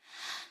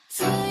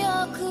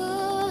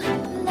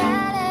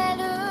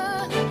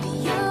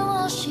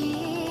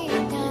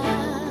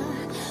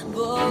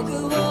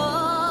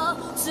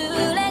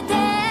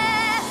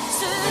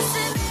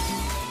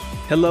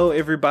Hello,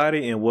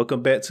 everybody, and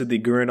welcome back to the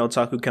Gurren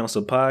Otaku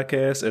Council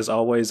podcast. As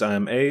always, I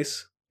am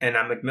Ace. And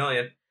I'm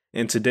McMillian.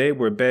 And today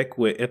we're back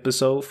with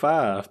episode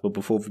 5. But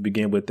before we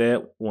begin with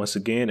that, once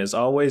again, as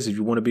always, if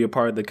you want to be a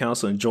part of the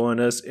council and join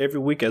us every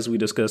week as we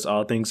discuss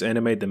all things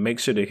anime, then make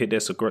sure to hit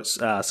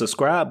that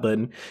subscribe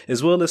button,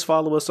 as well as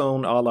follow us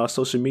on all our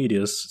social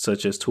medias,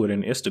 such as Twitter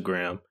and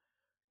Instagram.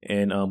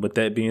 And with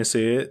that being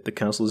said, the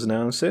council is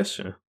now in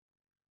session.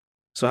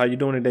 So how you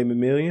doing today,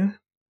 McMillian?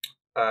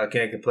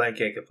 Can't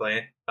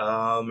complain.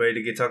 I'm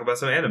ready to talk about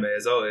some anime,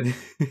 as always.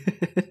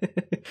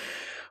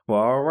 Well,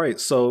 all right.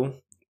 So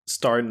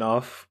starting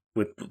off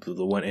with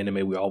the one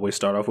anime we always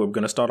start off with, we're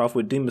going to start off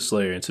with Demon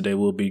Slayer. And today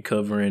we'll be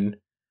covering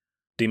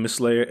Demon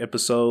Slayer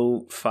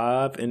episode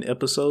 5 and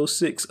episode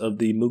 6 of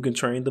the Mugen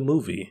Train the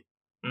movie.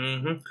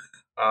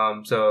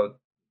 So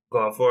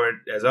going forward,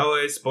 as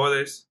always,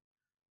 spoilers.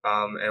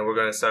 And we're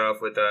going to start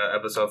off with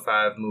episode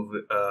 5,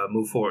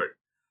 Move Forward.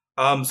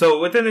 So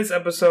within this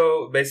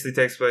episode, basically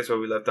takes place where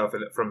we left off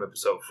from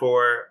episode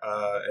 4.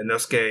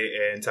 Inosuke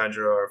and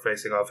Tanjiro are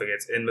facing off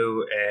against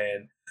Enmu,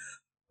 and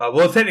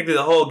technically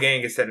the whole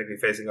gang is technically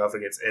facing off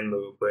against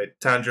Enmu, but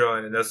Tanjiro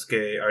and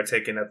Inosuke are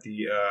taking up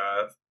the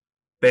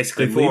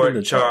basically for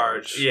the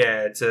charge,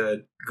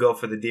 to go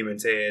for the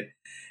Demon's Head,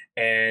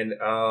 and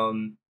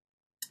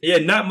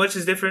not much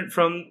is different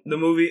from the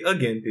movie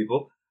again,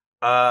 people.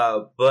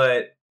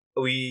 But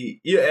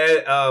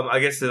I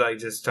guess to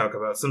just talk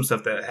about some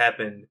stuff that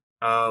happened.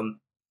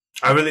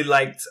 I really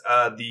liked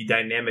the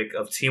dynamic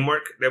of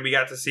teamwork that we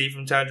got to see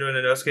from Tanjiro and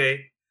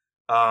Inosuke.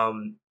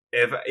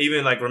 If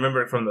even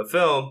remembering from the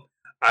film,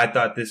 I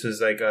thought this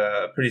was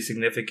a pretty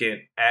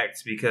significant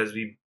act because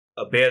we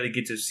barely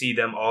get to see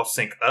them all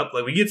sync up.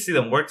 We get to see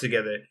them work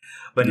together,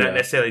 but not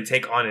necessarily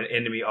take on an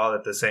enemy all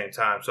at the same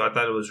time. So I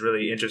thought it was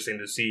really interesting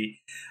to see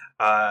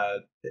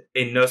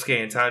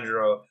Inosuke and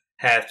Tanjiro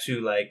have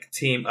to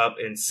team up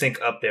and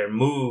sync up their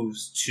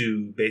moves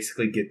to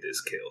basically get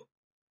this kill.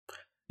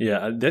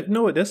 Yeah,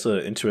 that's an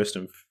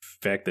interesting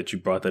fact that you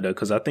brought that up,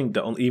 because I think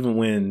even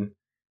when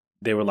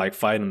they were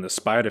fighting the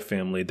Spider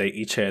family, they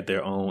each had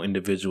their own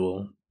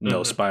individual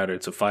spider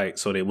to fight,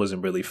 so they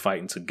wasn't really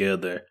fighting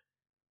together.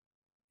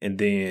 And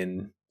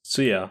then at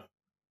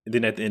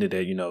the end of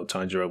that,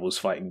 Tanjiro was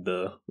fighting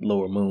the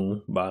Lower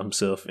Moon by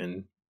himself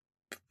and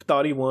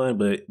thought he won,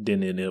 but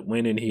didn't end up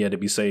winning. He had to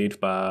be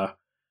saved by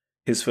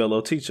his fellow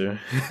teacher,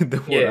 the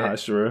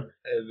Hashira.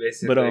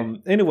 But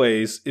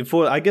anyways,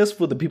 for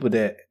the people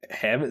that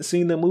haven't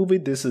seen the movie,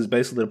 this is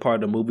basically the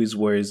part of the movies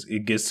where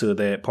it gets to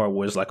that part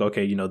where it's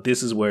okay,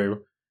 this is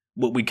what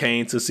we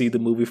came to see the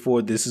movie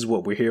for. This is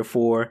what we're here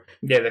for.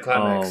 Yeah, the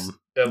climax.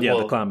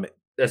 The climax.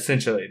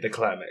 Essentially, the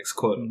climax,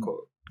 quote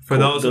unquote. For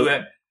those who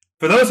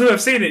have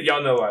seen it,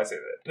 y'all know why I say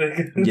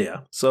that.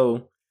 Yeah.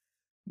 So,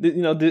 we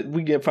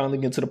finally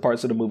get to the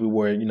parts of the movie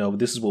where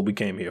this is what we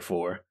came here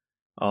for.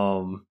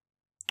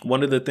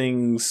 One of the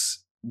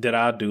things that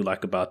I do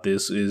like about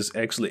this is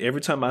actually every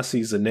time I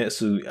see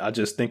Zenitsu, I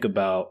just think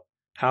about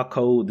how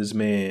cold this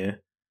man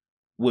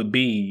would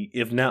be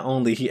if not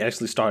only he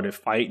actually started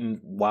fighting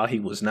while he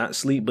was not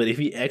asleep, but if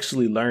he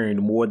actually learned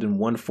more than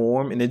one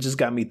form. And it just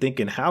got me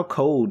thinking, how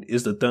cold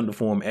is the Thunder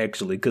form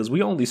actually? Because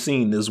we only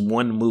seen this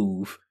one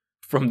move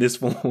from this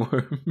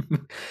form.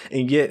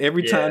 And yet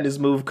every time this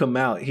move come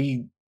out,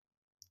 he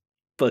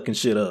fucking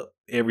shit up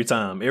every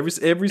time, every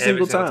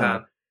single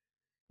time.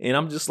 And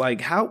I'm just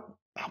how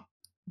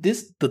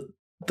the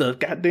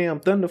goddamn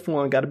Thunder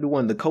form got to be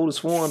one of the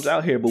coldest forms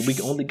out here, but we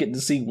only get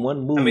to see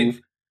one move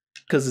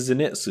because it's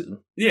Zenitsu.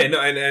 Yeah, no,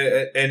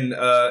 and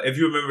if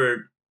you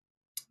remember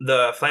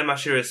the Flame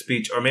Hashira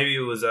speech, or maybe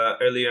it was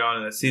earlier on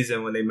in the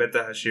season when they met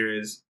the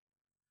Hashiras.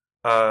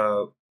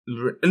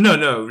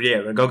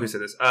 Rengoku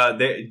said this.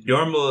 They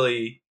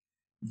normally,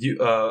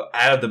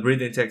 out of the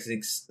breathing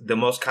techniques, the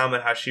most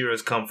common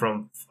Hashiras come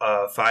from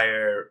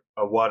fire,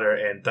 water,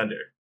 and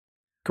thunder.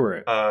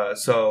 Correct.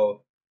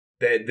 So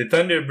the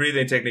thunder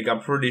breathing technique, I'm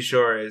pretty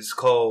sure, is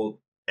cold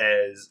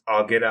as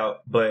all get out,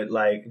 but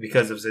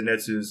because of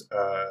Zenitsu's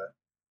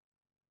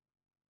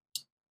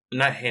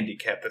not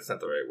handicap, that's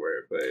not the right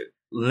word, but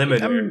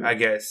limiter, I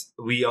guess,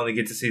 we only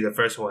get to see the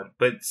first one.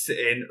 But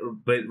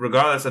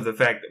regardless of the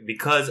fact,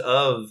 because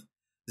of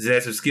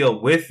Zenitsu's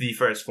skill with the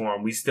first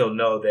form, we still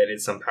know that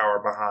it's some power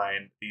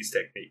behind these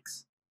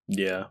techniques.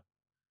 Yeah.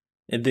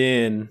 And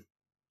then,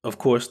 of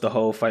course, the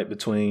whole fight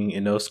between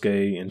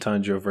Inosuke and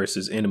Tanjiro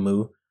versus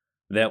Enmu,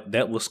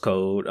 that was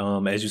cold.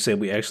 As you said,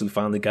 we actually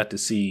finally got to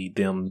see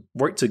them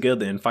work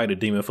together and fight a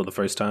demon for the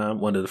first time,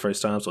 one of the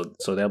first times.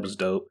 So that was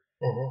dope.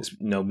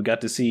 We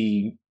got to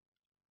see.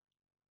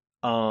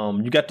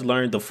 You got to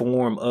learn the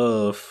form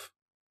of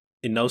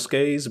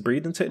Inosuke's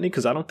breathing technique,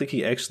 because I don't think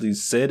he actually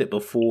said it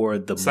before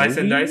the Slice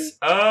movie. And dice.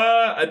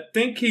 I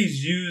think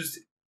he's used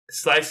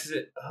slices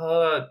it.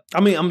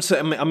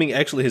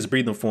 Actually, his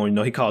breathing form,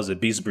 he calls it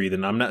beast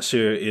breathing. I'm not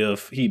sure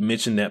if he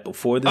mentioned that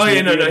before this.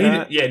 He's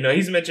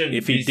mentioned.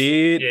 If he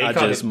did, I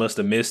just must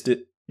have missed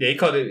it. Yeah, he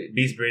called it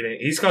beast breathing.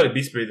 He's called it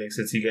beast breathing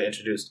since he got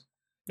introduced.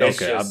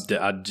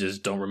 I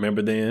just don't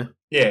remember then.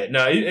 Yeah,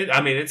 no,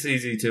 it's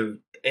easy to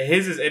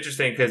his is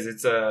interesting because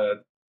it's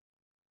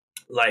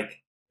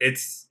like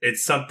it's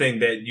something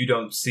that you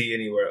don't see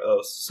anywhere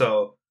else.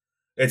 So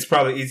it's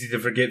probably easy to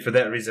forget for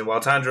that reason.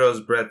 While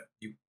Tanjiro's breath,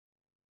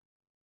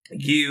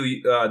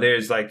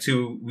 there's like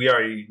two. We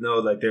already know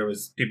like there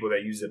was people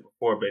that used it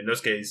before, but in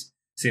this case,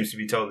 seems to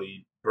be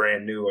totally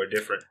brand new or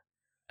different.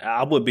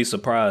 I would be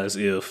surprised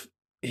if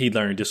he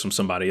learned this from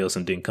somebody else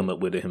and didn't come up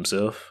with it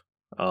himself.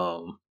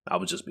 I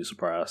would just be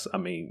surprised. I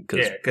mean,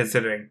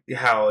 considering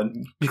how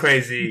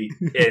crazy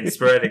and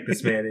sporadic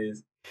this man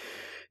is.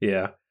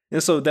 Yeah.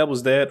 And so that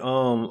was that.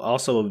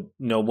 Also,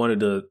 one of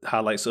the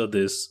highlights of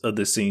this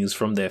scenes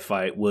from that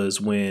fight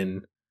was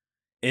when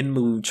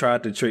Enmu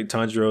tried to trick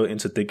Tanjiro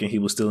into thinking he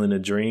was still in a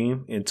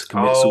dream and to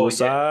commit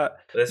suicide. Yeah.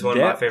 That's one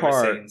of my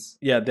favorite scenes.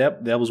 Yeah,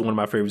 that was one of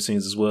my favorite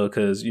scenes as well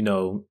because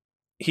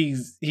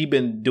he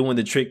been doing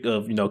the trick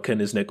of cutting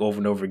his neck over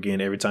and over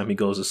again every time he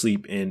goes to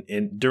sleep,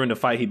 and during the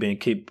fight he's been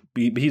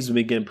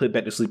getting put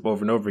back to sleep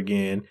over and over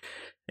again,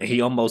 and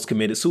he almost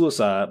committed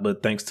suicide,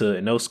 but thanks to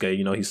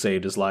Inosuke, he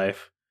saved his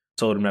life,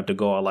 told him not to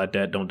go out like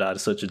that, don't die to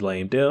such a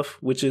lame death,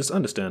 which is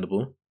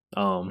understandable.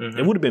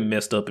 It would have been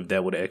messed up if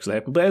that would have actually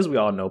happened, but as we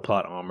all know,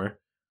 plot armor,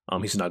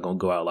 he's not gonna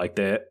go out like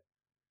that.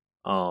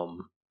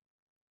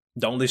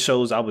 The only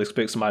shows I would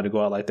expect somebody to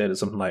go out like that is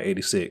something like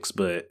 86,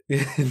 but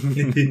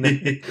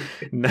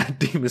not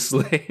Demon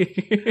Slayer.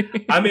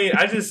 I mean,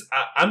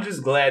 I'm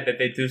just glad that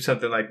they threw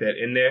something like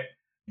that in there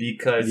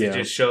because it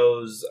just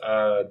shows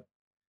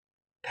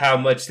how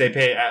much they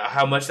pay,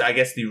 how much I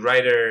guess the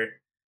writer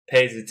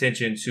pays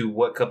attention to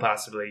what could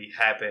possibly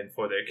happen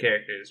for their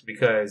characters.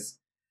 Because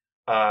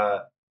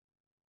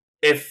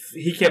if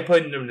he kept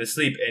putting them to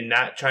sleep and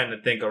not trying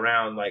to think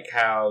around like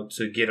how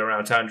to get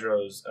around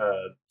Tanjiro's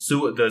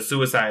the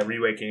suicide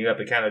re-waking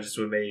up, it kind of just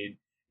would made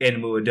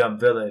Enmu a dumb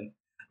villain.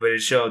 But it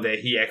showed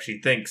that he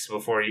actually thinks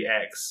before he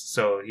acts.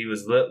 So he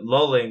was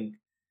lulling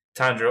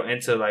Tanjiro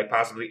into like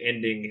possibly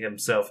ending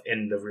himself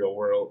in the real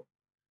world,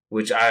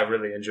 which I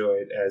really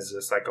enjoyed as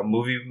just like a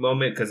movie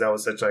moment because that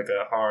was such like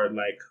a hard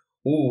like,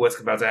 ooh, what's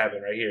about to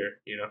happen right here,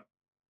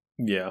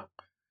 Yeah,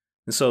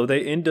 and so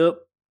they end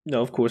up.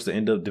 Of course, they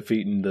end up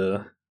defeating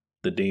the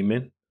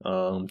demon.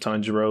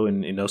 Tanjiro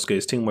and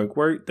Inosuke's teamwork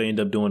worked. They end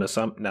up doing a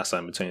not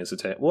simultaneous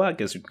attack. Well, I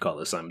guess you can call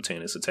it a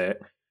simultaneous attack.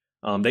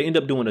 They end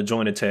up doing a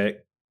joint attack,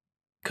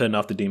 cutting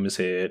off the demon's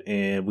head,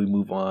 and we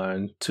move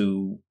on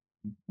to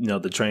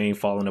the train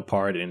falling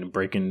apart and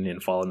breaking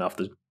and falling off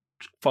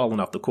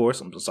the course.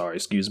 I'm sorry,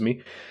 excuse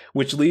me.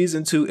 Which leads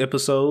into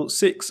episode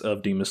 6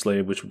 of Demon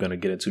Slayer, which we're going to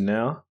get into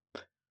now.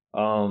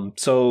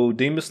 So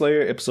Demon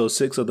Slayer episode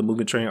 6 of the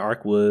Mugen Train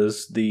arc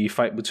was the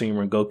fight between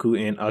Rengoku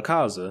and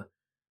Akaza,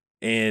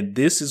 and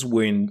this is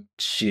when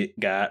shit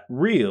got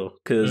real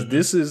because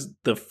this is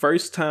the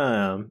first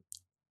time,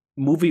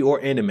 movie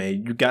or anime,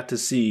 you got to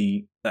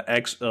see a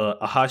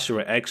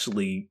Hashira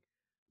actually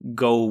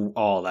go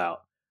all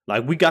out.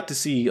 Like we got to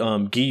see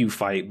Giyu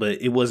fight,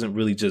 but it wasn't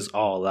really just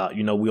all out.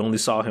 We only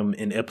saw him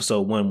in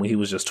episode 1 when he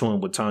was just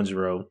touring with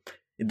Tanjiro,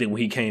 and then when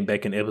he came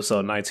back in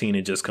episode 19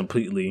 and just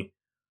completely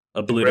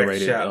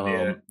obliterated.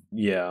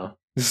 Yeah.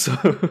 So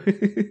so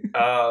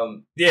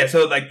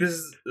like this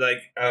is like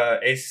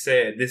Ace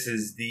said, this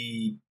is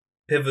the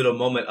pivotal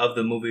moment of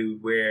the movie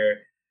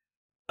where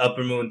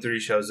Upper Moon 3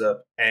 shows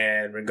up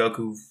and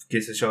Rengoku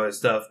gets to show his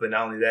stuff, but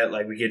not only that,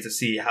 like we get to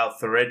see how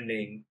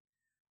threatening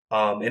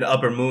an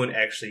Upper Moon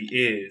actually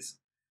is.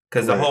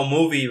 Because the whole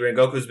movie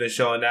Rengoku's been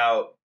showing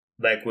out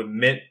like with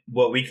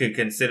what we could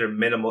consider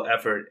minimal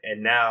effort,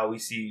 and now we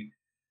see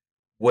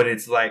what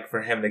it's like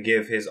for him to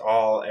give his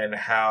all and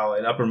how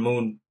an Upper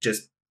Moon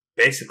just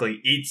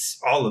basically eats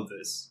all of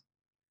this.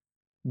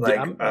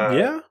 Like,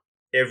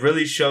 it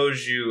really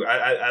shows you.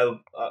 I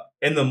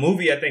in the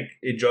movie, I think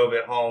it drove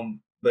it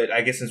home, but I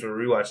guess since we're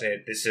rewatching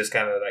it, it's just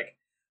kind of like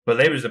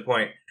belabors the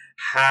point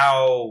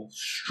how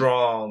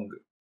strong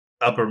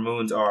Upper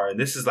Moons are. And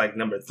this is like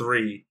number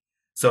 3,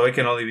 so it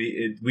can only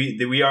be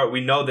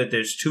we know that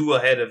there's 2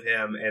 ahead of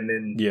him, and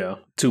then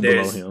 2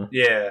 below him.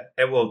 Yeah,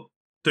 and well,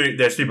 3.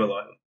 There's 3 below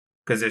him.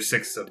 Because there's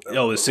 6 of them.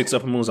 Oh, it's 6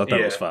 Upper Moons? I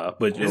thought it was 5.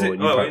 But you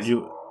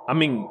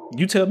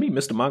tell me,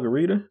 Mr.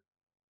 Margarita.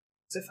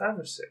 Is it 5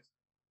 or 6?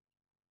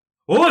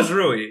 What was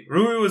Rui?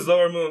 Rui was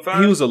Lower Moon 5?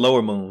 He was a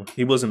Lower Moon.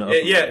 He wasn't an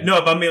Upper Moon. No,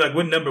 but I mean, like,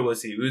 what number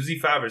was he? Was he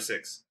 5 or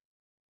 6?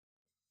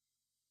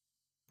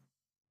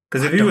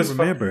 Because if he was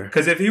remember.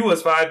 Because if he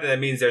was 5, then that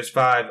means there's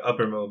 5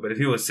 Upper Moon. But if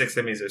he was 6,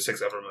 that means there's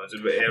 6 Upper Moons.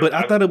 But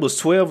I thought it was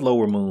 12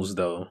 Lower Moons,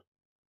 though.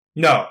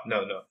 No.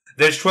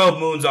 There's 12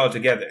 moons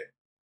altogether.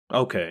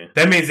 Okay.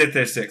 That means that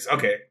there's 6.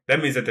 Okay.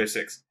 That means that there's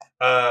 6.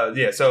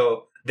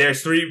 So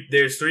there's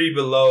 3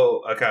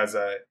 below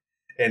Akazai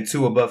and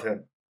 2 above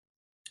him.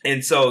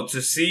 And so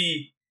to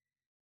see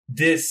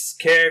this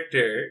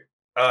character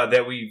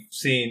that we've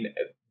seen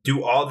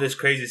do all this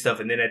crazy stuff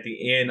and then at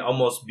the end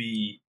almost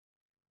be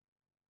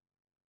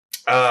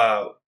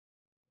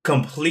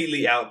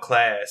completely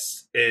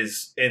outclassed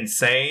is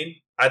insane.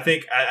 I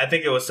think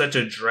it was such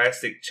a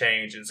drastic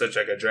change and such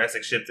like a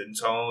drastic shift in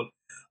tone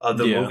of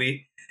the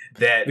movie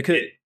that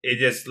it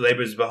just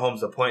labors home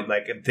the point.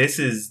 Like, this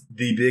is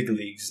the big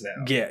leagues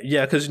now.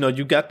 Yeah, because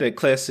you got that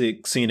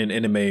classic scene in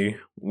anime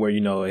where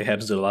it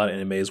happens in a lot of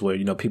animes where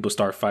people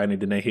start fighting,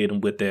 then they hit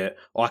them with that.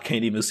 Oh, I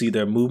can't even see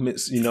their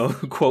movements,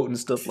 quote and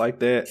stuff like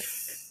that.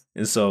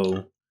 And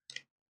so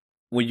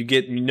when you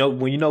get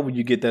when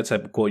you get that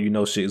type of quote,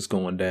 shit is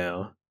going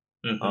down.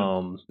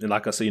 And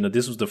like I said,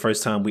 this was the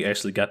first time we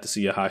actually got to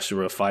see a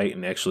Hashira fight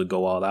and actually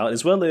go all out,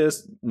 as well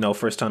as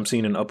first time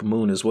seeing an Upper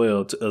Moon as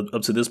well.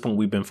 Up to this point,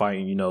 we've been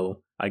fighting,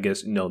 I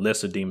guess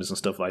lesser demons and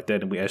stuff like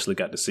that, and we actually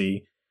got to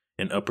see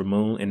an Upper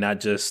Moon, and not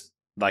just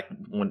like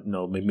when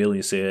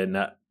Mamillion said,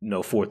 not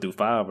 4 through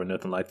 5 or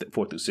nothing like that.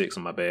 4 through 6,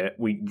 my bad.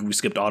 We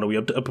skipped all the way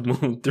up to Upper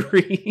Moon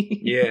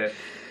 3. Yeah.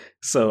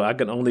 So I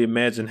can only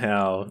imagine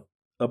how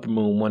Upper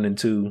Moon 1 and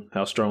 2,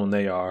 how strong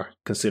they are,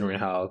 considering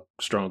how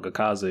strong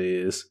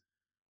Akaza is.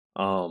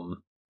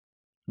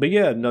 But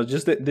yeah,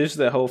 just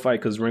that whole fight,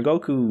 because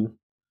Rengoku,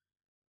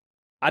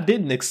 I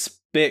didn't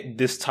expect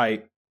this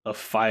type of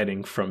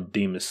fighting from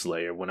Demon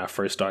Slayer when I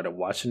first started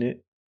watching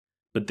it.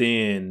 But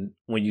then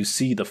when you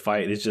see the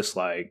fight, it's just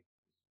like,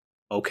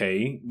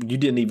 okay, you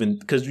didn't even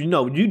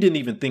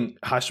think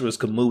Hashiras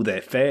could move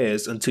that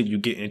fast until you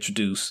get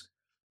introduced.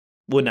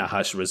 Well, not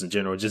Hashiras in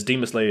general, just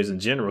Demon Slayers in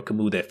general can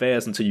move that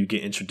fast until you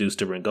get introduced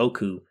to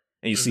Rengoku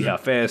and you see how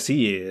fast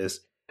he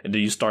is. And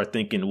then you start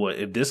thinking, well,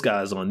 if this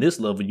guy's on this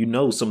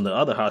level, some of the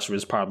other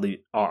Hashiras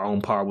probably are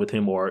on par with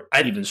him or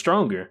even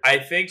stronger. I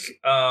think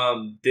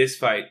this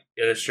fight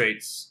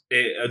illustrates,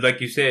 like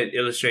you said,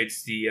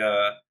 illustrates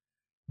the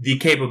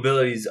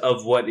capabilities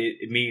of what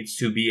it means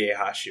to be a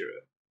Hashira.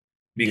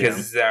 Because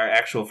this is our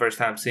actual first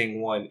time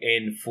seeing one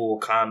in full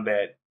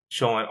combat,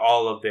 showing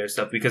all of their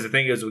stuff. Because the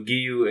thing is, with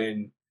Giyu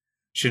and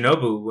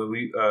Shinobu, when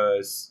we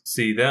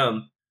see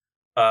them,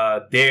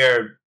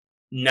 they're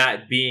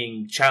not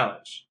being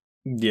challenged.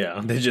 Yeah,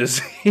 they're just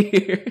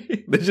here.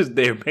 They're just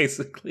there,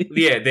 basically.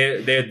 Yeah,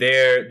 they're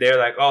there. They're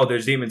like, oh,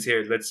 there's demons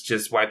here. Let's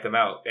just wipe them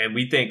out. And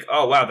we think,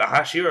 oh, wow, the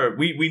Hashira.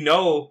 We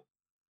know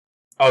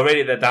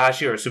already that the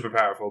Hashira are super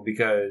powerful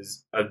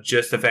because of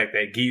just the fact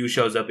that Giyu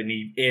shows up and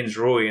he ends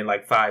Rui in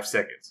like 5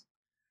 seconds.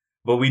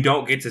 But we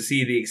don't get to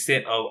see the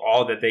extent of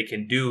all that they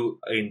can do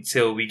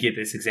until we get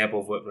this example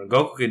of what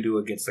Rengoku can do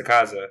against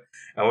Akaza.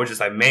 And we're just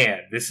like,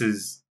 man, this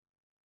is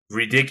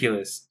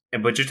ridiculous.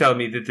 But you're telling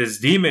me that this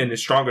demon is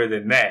stronger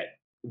than that,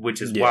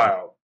 which is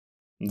wild.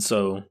 And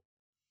so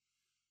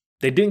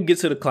they didn't get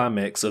to the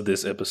climax of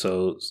this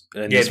episode,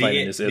 and this fight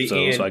in this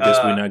episode. So I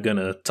guess we're not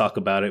gonna talk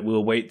about it.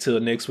 We'll wait till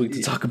next week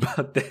to talk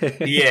about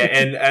that. Yeah,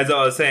 and as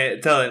I was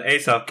telling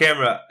Ace off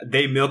camera,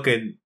 they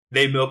milking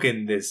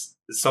this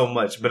so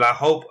much. But I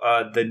hope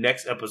the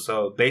next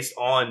episode, based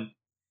on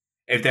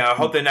I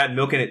hope they're not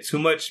milking it too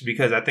much,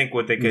 because I think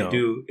what they could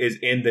do is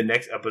in the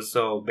next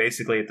episode,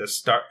 basically at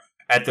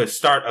the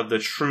start of the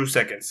true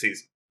second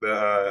season,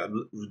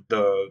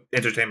 the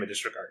Entertainment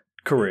District arc.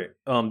 Correct.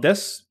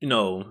 That's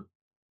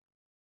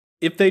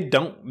if they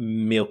don't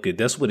milk it,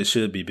 that's what it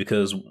should be,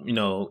 because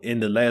in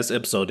the last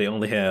episode they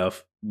only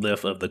have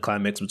left of the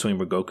climax between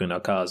Rengoku and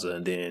Akaza,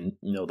 and then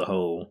the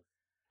whole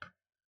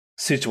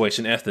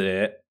situation after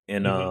that,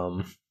 and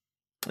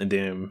and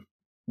then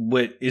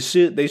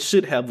they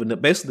should have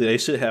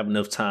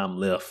enough time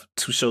left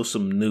to show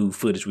some new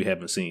footage we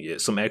haven't seen yet,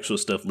 some actual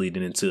stuff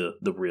leading into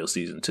the real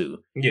season 2.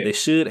 Yeah. They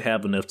should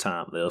have enough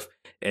time left,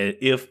 and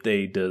if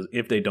they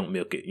don't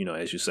milk it,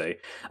 as you say.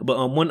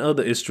 But one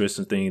other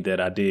interesting thing that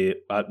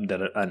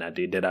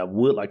I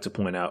would like to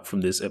point out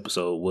from this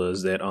episode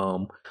was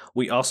that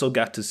we also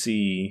got to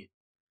see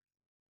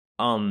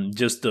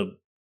just the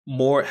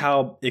more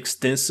how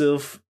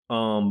extensive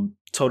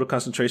total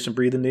concentration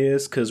breathing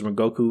is, because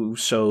Rengoku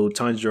showed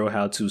Tanjiro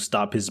how to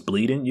stop his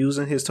bleeding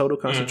using his total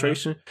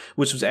concentration,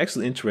 which was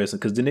actually interesting,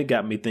 because then it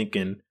got me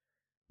thinking,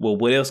 well,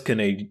 what else can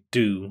they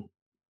do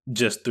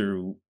just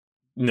through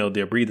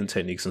their breathing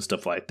techniques and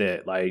stuff like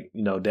that, like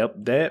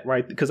that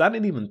right, because I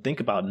didn't even think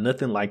about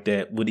nothing like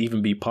that would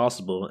even be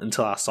possible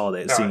until I saw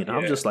that scene.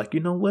 I'm just like,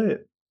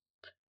 what,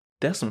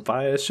 that's some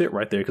fire shit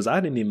right there, because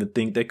I didn't even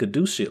think they could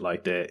do shit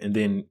like that. And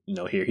then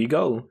here he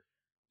go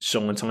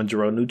showing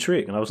Tanjiro a new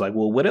trick, and I was like,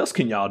 well, what else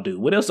can y'all do?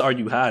 What else are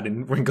you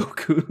hiding,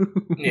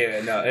 Rengoku?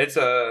 Yeah, no, it's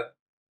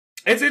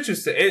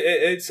interesting.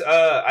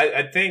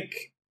 I think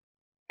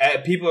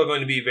people are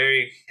going to be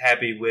very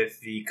happy with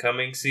the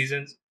coming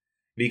seasons,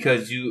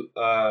 because you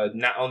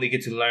not only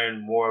get to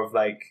learn more of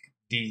like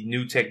the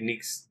new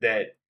techniques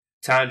that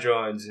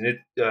Tanjiro and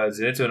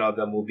Zenitsu and all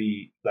them will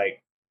be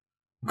like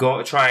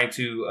trying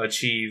to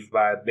achieve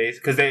by base,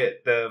 because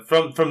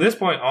from this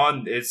point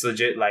on, it's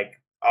legit like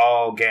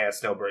all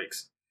gas, no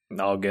brakes.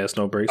 All gas,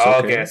 no brakes.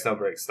 All gas, no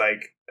brakes.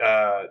 Like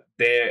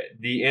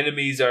the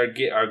enemies are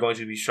going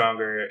to be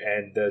stronger,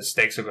 and the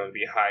stakes are going to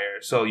be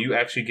higher. So you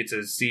actually get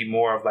to see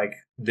more of like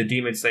the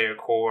Demon Slayer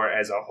core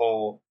as a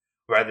whole,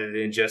 rather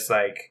than just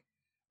like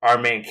our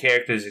main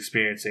characters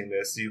experiencing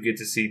this. You get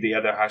to see the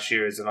other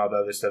Hashiras and all the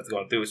other stuff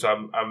going through.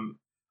 So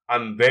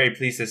I'm very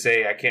pleased to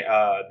say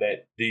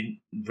that the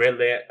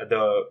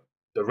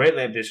Red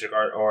Lamp District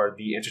art, or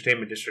the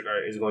Entertainment District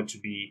art, is going to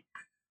be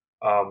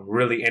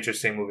really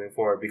interesting moving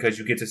forward, because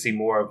you get to see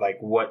more of like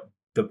what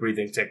the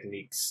breathing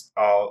techniques,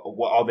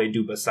 what all they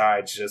do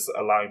besides just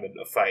allowing them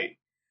to fight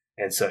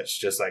and such.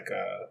 Just like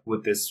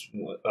with this,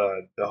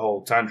 the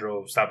whole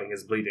Tanjiro stopping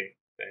his bleeding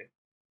thing.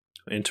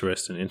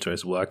 Interesting.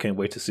 Well, I can't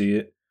wait to see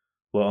it.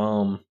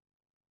 Well,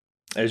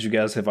 as you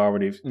guys have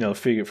already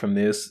figured from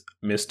this,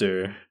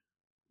 Mr.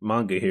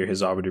 Manga here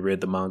has already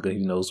read the manga.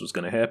 He knows what's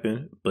going to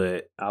happen,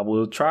 but I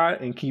will try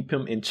and keep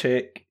him in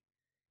check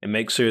and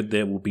make sure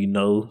there will be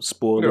no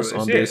spoilers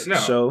on this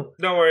show.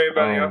 Don't worry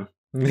about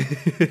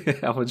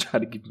it. I'm going to try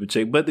to keep him in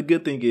check. But the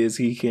good thing is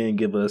he can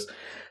give us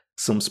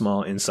some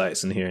small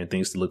insights in here and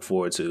things to look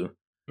forward to.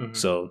 Mm-hmm.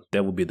 So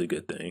that will be the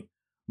good thing.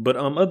 But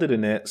other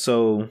than that,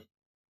 so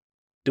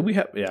do we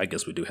have... Yeah, I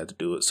guess we do have to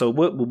do it. So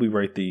what will we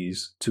rate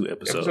these 2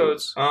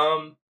 episodes?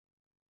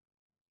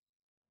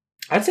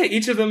 I'd say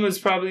each of them is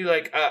probably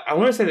like, I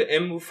want to say the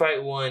Enmu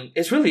fight one.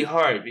 It's really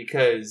hard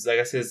because, like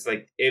I said, it's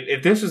like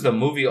if this was the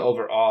movie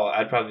overall,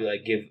 I'd probably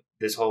like give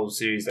this whole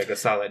series like a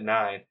solid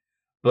 9.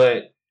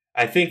 But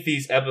I think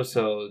these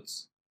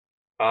episodes,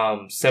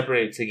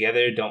 separated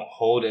together, don't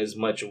hold as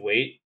much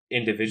weight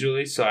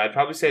individually. So I'd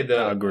probably say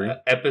the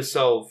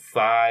episode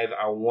 5,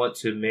 I want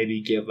to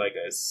maybe give like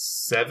a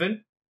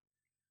 7.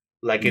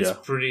 Like it's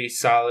pretty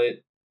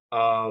solid.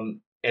 And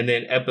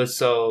then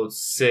episode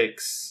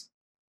 6.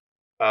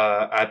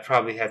 I'd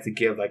probably have to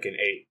give like an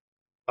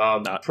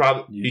 8.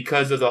 Probably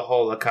because of the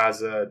whole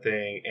Akaza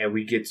thing, and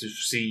we get to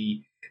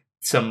see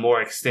some more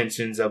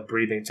extensions of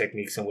breathing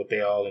techniques and what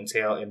they all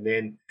entail, and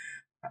then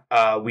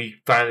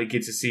we finally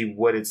get to see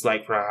what it's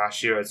like for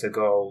Hashira to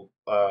go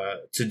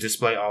to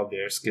display all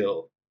their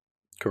skill.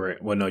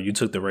 Correct. Well, no, you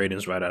took the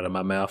ratings right out of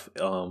my mouth.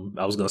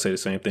 I was gonna say the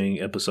same thing.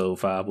 Episode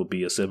 5 would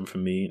be a 7 for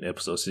me, and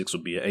episode 6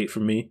 would be an 8 for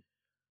me.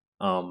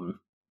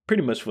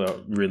 Pretty much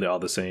for really all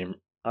the same.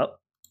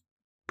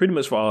 Pretty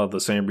much for all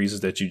the same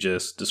reasons that you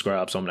just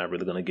described, so I'm not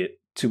really going to get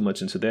too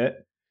much into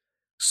that.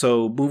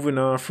 So moving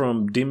on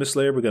from Demon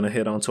Slayer, we're going to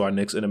head on to our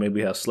next anime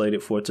we have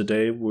slated for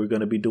today. We're going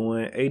to be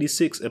doing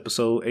 86,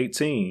 episode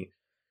 18.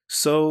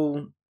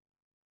 So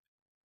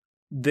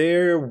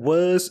there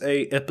was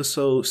a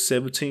episode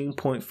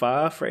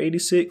 17.5 for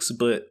 86,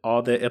 but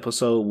all that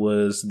episode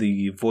was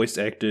the voice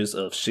actors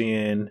of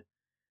Shin,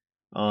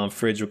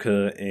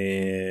 Frederica,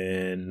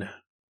 and...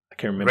 I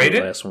can't remember Raiden?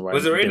 The last one. Right?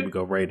 Was it Raiden? There we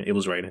go, Raiden. It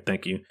was Raiden.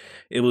 Thank you.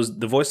 It was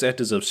the voice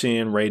actors of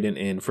Shin, Raiden,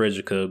 and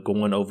Frederica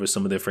going over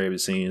some of their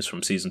favorite scenes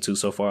from season 2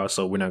 so far.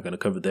 So we're not going to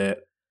cover that.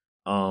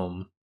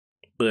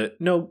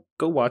 But no,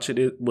 go watch it.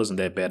 It wasn't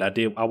that bad.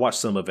 I watched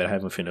some of it. I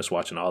haven't finished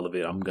watching all of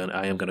it. I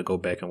am gonna go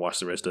back and watch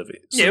the rest of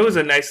it. So. Yeah, it was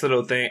a nice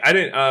little thing. I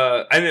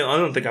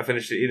don't think I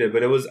finished it either.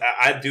 But it was.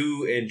 I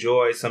do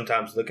enjoy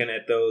sometimes looking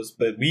at those.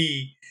 But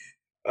we,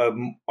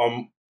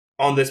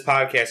 on this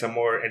podcast, I'm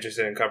more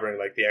interested in covering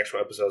like the actual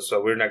episodes,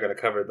 so we're not going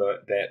to cover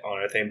that on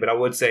our thing. But I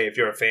would say if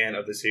you're a fan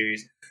of the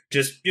series,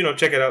 just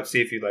check it out,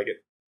 see if you like it.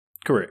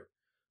 Correct.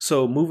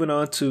 So we're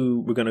going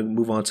to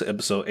move on to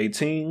episode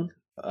 18.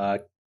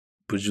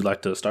 Would you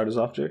like to start us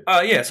off, Jay?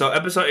 Yeah. So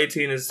episode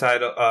 18 is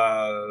titled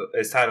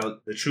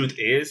 "The Truth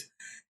Is."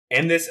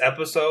 In this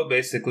episode,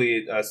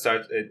 basically,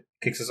 it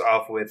kicks us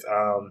off with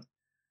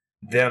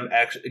them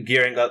actually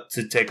gearing up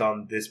to take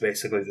on this,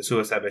 basically the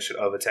suicide mission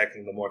of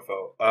attacking the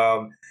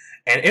Morpho.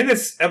 And in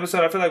this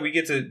episode, I feel like we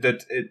get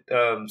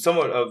to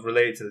somewhat of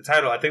related to the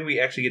title. I think we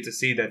actually get to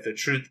see that the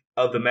truth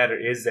of the matter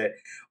is that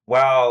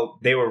while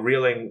they were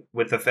reeling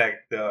with the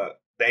fact, the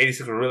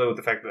 86 were reeling with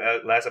the fact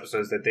that last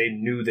episode is that they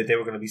knew that they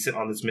were going to be sent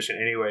on this mission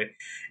anyway,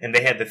 and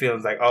they had the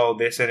feelings like, oh,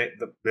 they're sending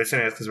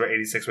us because we're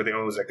 86, we're the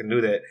only ones that can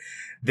do that.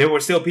 There were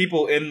still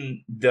people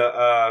in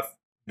the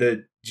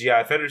GI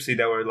Federacy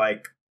that were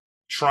like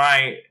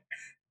trying,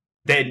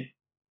 that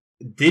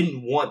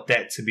didn't want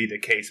that to be the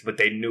case, but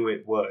they knew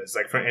it was.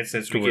 Like, for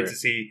instance, we get to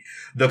see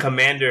the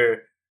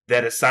commander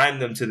that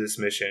assigned them to this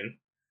mission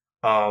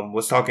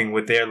was talking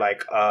with their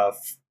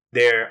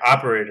their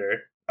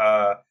operator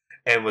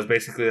and was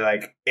basically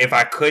like, if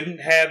I couldn't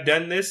have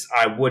done this,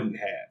 I wouldn't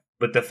have.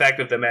 But the fact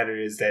of the matter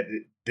is that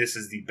this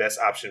is the best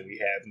option we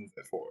have moving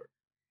forward.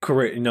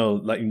 Correct.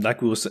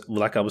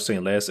 Like I was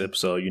saying last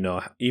episode,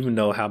 even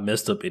though how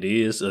messed up it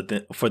is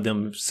for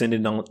them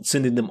sending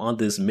them on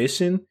this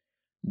mission,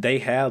 they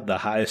have the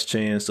highest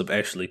chance of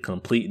actually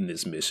completing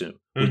this mission,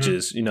 which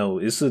is,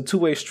 it's a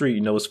two-way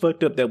street. It's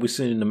fucked up that we're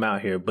sending them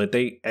out here, but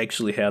they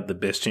actually have the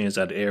best chance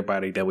out of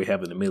everybody that we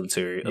have in the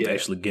military of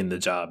actually getting the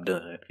job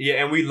done.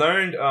 Yeah, and we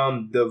learned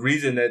the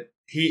reason that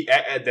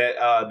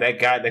that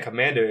guy, the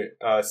commander,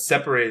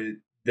 separated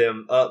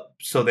them up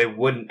so they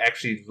wouldn't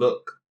actually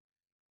look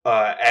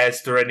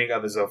as threatening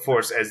of as a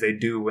force as they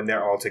do when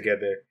they're all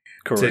together.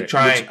 Correct.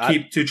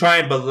 To try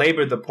and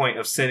belabor the point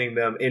of sending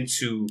them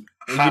into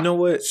You know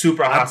what?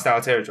 Super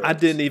hostile territory. I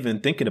didn't even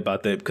thinking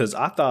about that because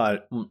I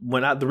thought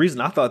the reason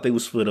I thought they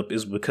would split up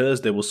is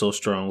because they were so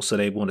strong, so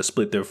they want to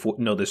split their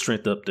their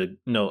strength up to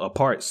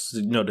apart,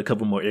 to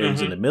cover more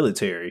areas in the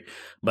military.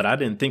 But I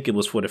didn't think it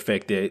was for the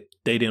fact that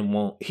he didn't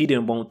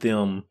want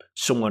them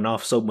showing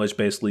off so much,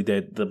 basically,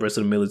 that the rest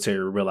of the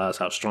military realized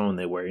how strong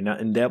they were.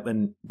 And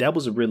that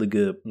was a really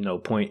good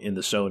point in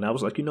the show. And I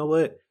was like, you know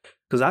what?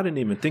 Because I didn't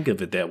even think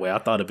of it that way. I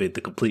thought of it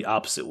the complete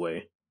opposite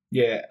way.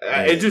 Yeah,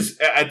 I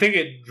think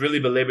it really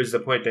belabors the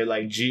point that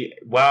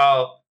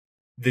while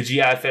the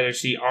GI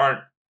Federacy aren't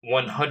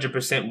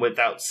 100%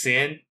 without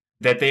sin,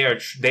 that they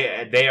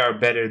are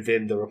better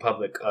than the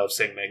Republic of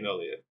Saint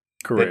Magnolia.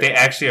 Correct. That they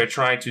actually are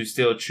trying to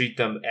still treat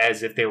them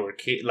as if they were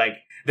like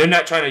they're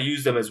not trying to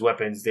use them as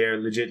weapons. They're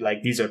legit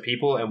like these are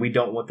people, and we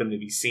don't want them to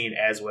be seen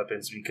as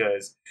weapons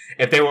because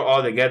if they were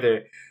all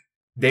together,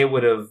 they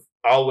would have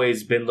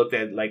always been looked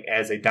at like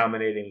as a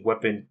dominating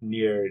weapon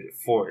near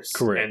force.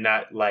 Correct. And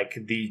not like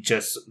the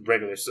just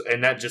regular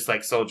and not just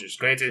like soldiers.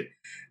 Granted,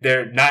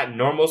 they're not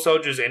normal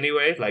soldiers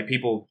anyway, like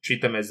people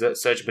treat them as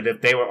such, but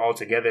if they were all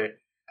together,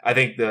 I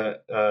think the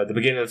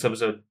beginning of this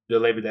episode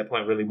belabored that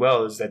point really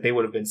well, is that they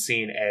would have been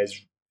seen as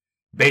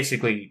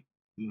basically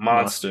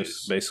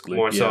monsters basically,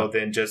 more so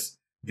than just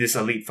this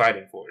elite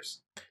fighting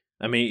force.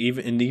 I mean,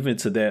 even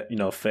to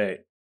that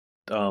fact,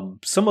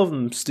 some of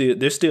them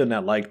they're still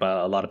not liked by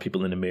a lot of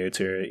people in the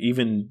military.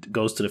 Even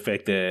goes to the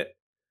fact that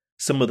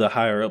some of the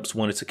higher ups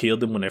wanted to kill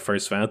them when they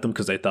first found them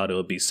because they thought it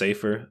would be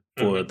safer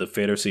for the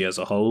Federacy as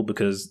a whole.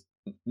 Because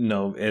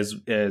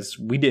as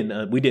we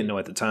didn't know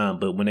at the time,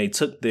 but when they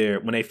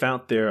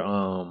found their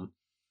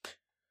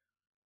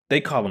they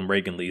call them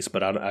Reagan lease,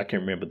 but I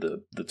can't remember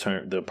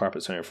the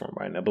proper term for them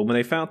right now. But when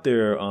they found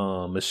their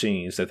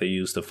machines that they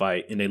used to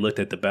fight, and they looked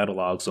at the battle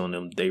logs on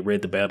them, they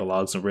read the battle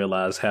logs and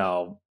realized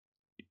how,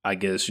 I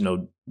guess,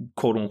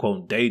 quote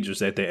unquote dangerous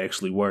that they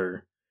actually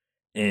were.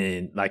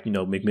 And like,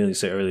 McMillan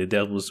said earlier,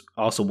 that was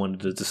also one of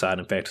the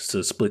deciding factors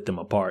to split them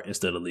apart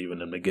instead of leaving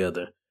them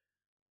together.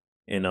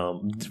 And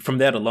from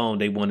that alone,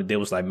 they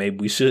was like, maybe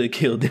we should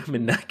kill them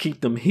and not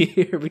keep them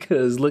here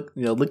because look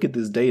at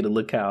this data,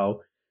 look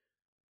how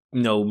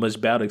much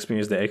battle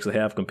experience they actually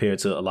have compared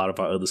to a lot of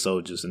our other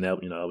soldiers. And that,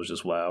 it was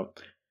just wild.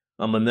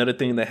 Another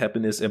thing that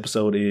happened this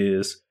episode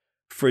is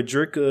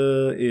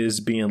Frederica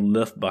is being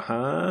left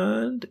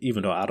behind,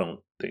 even though I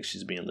don't think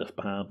she's being left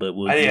behind, but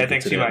we'll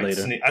get to that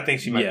later. I think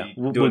she might be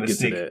we'll doing get a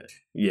sneak. to that.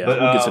 Yeah,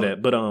 we'll get to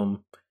that.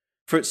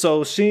 But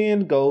so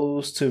Shin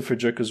goes to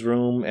Frederica's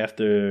room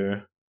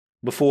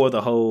before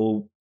the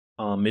whole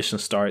mission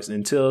starts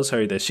and tells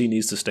her that she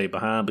needs to stay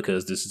behind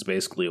because this is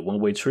basically a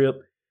one-way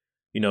trip.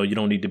 You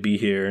don't need to be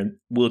here.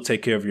 We'll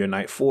take care of your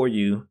night for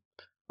you.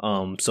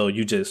 So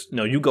you just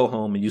you go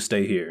home and you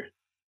stay here.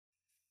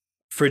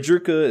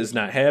 Frederica is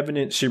not having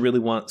it. She really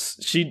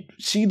wants she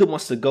either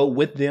wants to go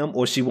with them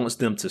or she wants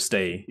them to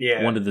stay.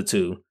 Yeah. One of the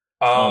two.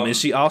 And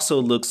she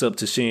also looks up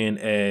to Shin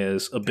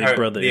as a big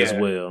brother as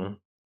well.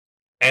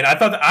 And I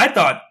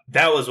thought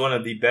that was one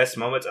of the best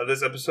moments of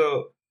this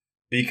episode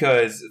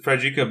because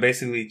Frederica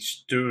basically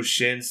threw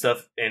Shin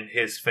stuff in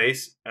his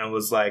face and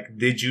was like,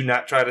 "Did you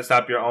not try to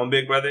stop your own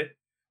big brother?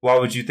 Why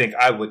would you think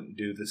I wouldn't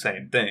do the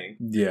same thing?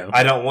 Yeah.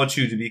 I don't want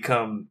you to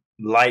become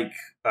like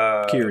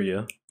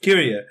Kiria.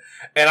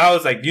 And I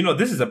was like,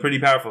 this is a pretty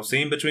powerful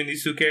scene between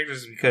these two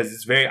characters because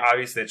it's very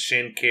obvious that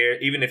Shin cares,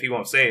 even if he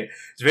won't say it,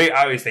 it's very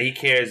obvious that he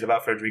cares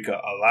about Frederica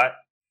a lot.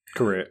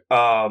 Correct.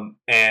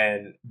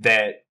 And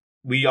that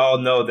we all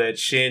know that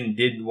Shin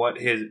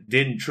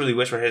didn't truly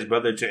wish for his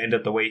brother to end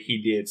up the way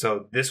he did.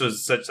 So this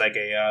was such like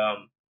a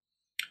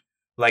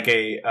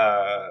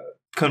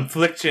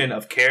confliction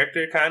of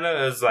character, kind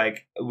of. Is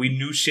like we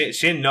knew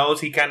Shin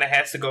knows he kind of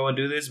has to go and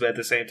do this, but at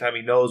the same time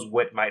he knows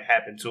what might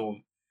happen to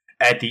him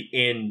at the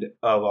end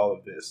of all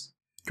of this.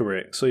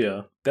 Correct. So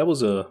yeah, that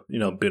was a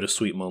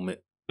bittersweet moment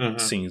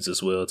scenes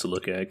as well to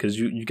look at because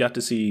you got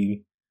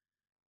to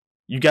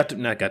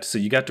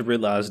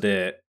realize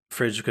that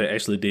Frederica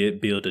actually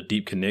did build a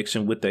deep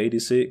connection with the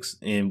 86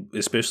 and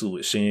especially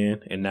with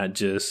Shin, and not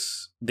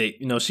just they.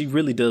 She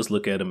really does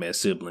look at them as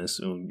siblings.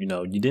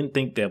 You didn't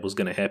think that was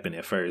going to happen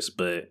at first,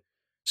 but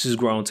she's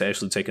grown to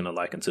actually taking a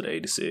liking to the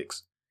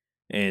 86.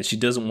 And she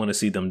doesn't want to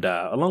see them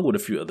die, along with a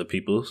few other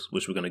people,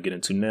 which we're going to get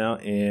into now.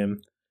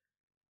 And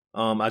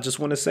I just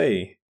want to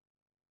say,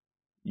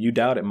 you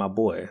doubted my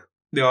boy.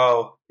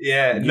 Oh,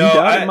 yeah. You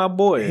doubted my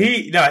boy.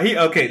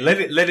 Okay, let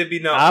it be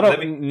known. I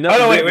don't know. Oh,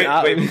 no,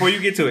 wait. Before you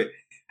get to it,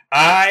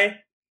 I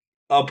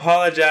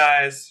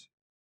apologize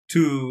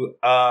to,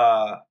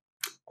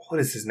 what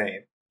is his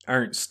name?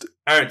 Ernst.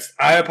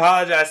 I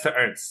apologize to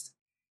Ernst.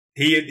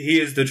 He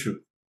is the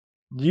truth.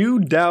 You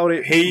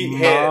doubted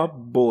my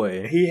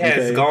boy. He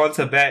has gone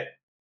to bat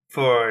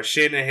for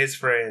Shin and his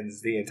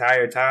friends the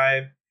entire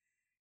time.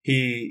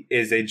 He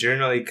is a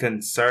generally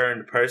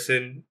concerned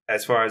person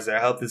as far as their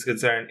health is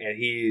concerned, and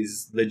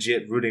he's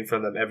legit rooting for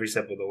them every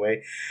step of the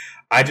way.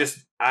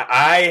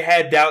 I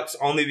had doubts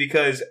only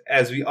because,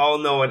 as we all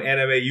know in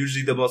anime,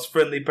 usually the most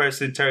friendly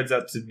person turns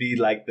out to be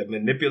like the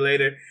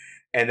manipulator.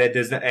 and that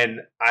does not. And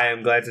I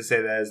am glad to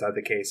say that is not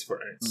the case for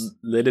Ernst.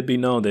 Let it be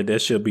known that there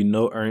should be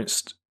no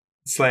Ernst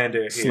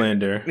slander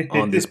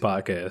on this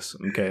podcast.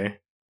 Okay,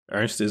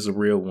 Ernst is a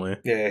real one.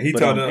 Yeah, he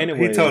told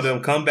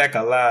them come back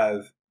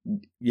alive.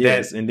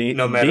 Yes, and then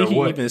no matter he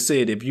what, even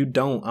said, if you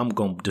don't, I'm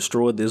gonna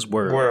destroy this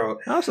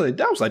world. I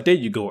was like, there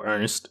you go,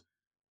 Ernst.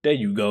 There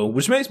you go.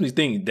 Which makes me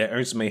think that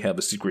Ernst may have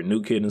a secret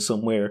nuke hidden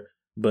somewhere.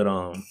 But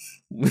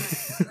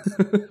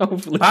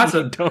hopefully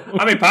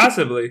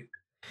possibly.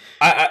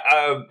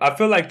 I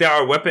feel like there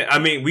are weapons. I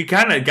mean, we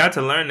kind of got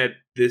to learn that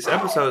this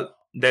episode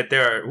that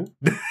there are.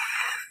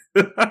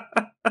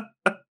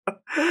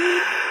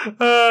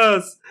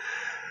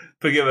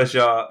 Forgive us,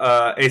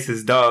 y'all.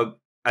 Ace's dog,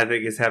 I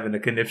think, is having a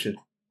conniption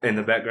in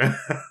the background.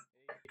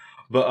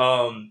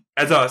 But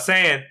as I was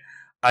saying,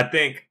 I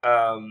think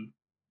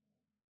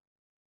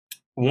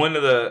one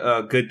of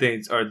the good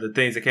things, or the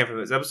things that came from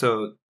this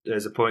episode,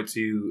 as a point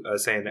to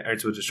saying that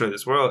Ernst will destroy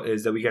this world,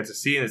 is that we got to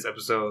see in this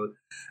episode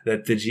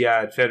that the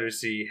Jihad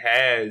Confederacy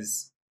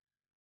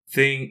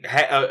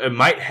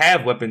might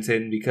have weapons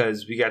hidden,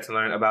 because we got to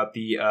learn about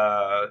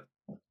I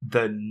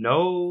don't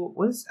know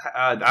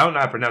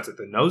how to pronounce it,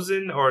 the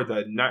Nozen or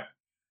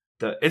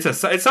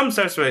it's some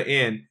starts with an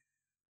N,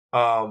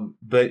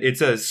 but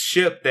it's a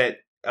ship that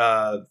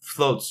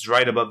floats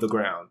right above the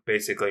ground,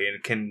 basically,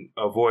 and can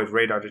avoid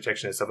radar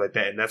detection and stuff like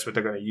that. And that's what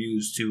they're going to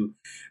use to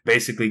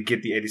basically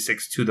get the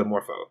 86 to the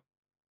Morpho.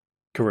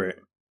 Correct.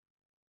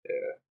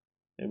 Yeah.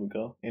 There we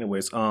go.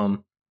 Anyways,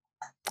 and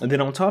then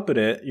on top of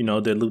that,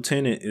 the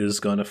lieutenant is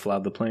going to fly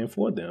the plane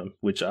for them,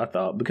 which I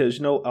thought, because,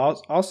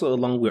 also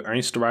along with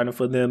Ernst riding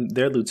for them,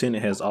 their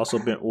lieutenant has also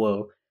been,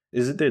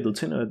 is it their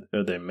lieutenant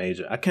or their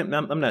major?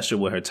 I'm not sure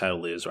what her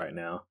title is right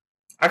now.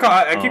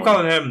 I keep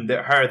calling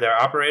her their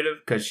operative,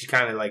 because she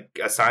kind of like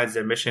assigns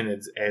their mission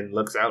and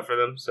looks out for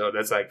them. So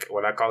that's like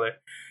what I call her.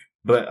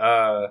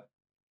 But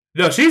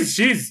no,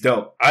 she's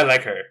dope. I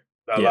like her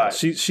a lot.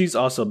 She's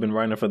also been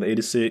running for the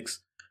 86.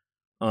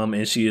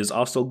 And she is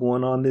also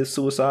going on this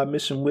suicide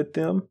mission with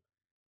them.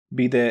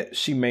 Be that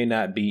she may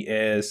not be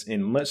as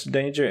in much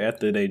danger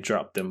after they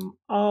drop them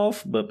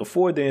off, but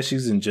before then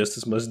she's in just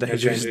as much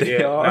danger as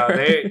they are.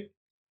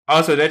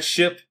 Also, that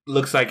ship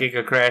looks like it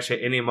could crash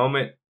at any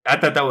moment. I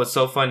thought that was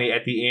so funny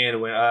at the end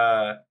when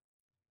what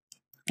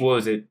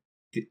was it?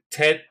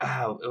 Ted?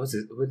 What was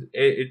it?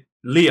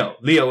 Leo.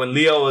 When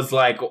Leo was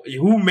like,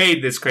 "Who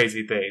made this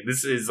crazy thing?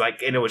 This is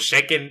like," and it was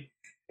shaking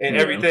and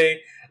everything.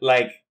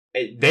 Like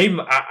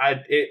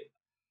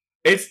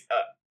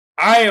I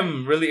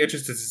am really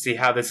interested to see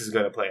how this is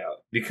going to play out,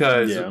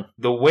 because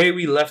the way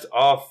we left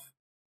off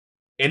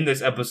in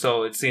this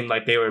episode, it seemed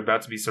like they were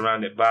about to be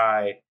surrounded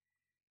by.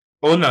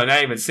 Oh no,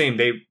 not even seemed.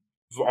 They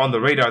on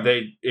the radar.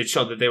 It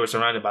showed that they were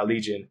surrounded by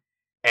Legion,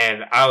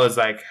 and I was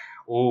like,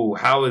 "Ooh,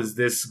 how is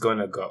this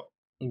gonna go?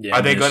 Yeah,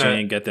 are they gonna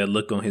Shane get that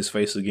look on his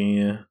face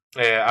again?"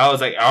 Yeah, I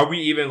was like, "Are they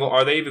even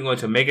going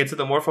to make it to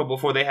the Morpho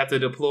before they have to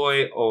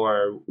deploy,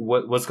 or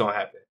what's going to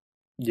happen?"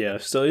 Yeah,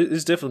 so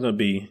it's definitely going to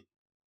be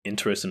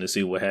interesting to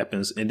see what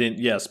happens. And then,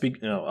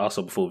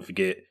 also before we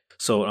forget,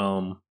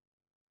 so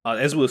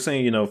as we were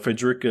saying,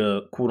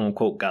 Frederica, quote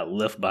unquote, got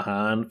left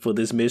behind for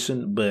this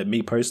mission. But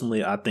me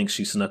personally, I think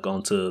she snuck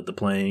onto the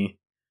plane.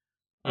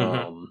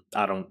 Mm-hmm.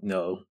 I don't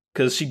know,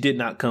 because she did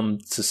not come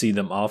to see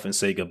them off and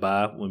say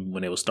goodbye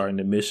when they were starting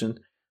the mission.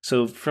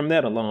 So from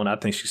that alone, I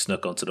think she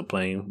snuck onto the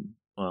plane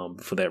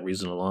for that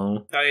reason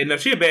alone. No,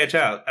 she a bad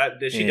child.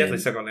 She definitely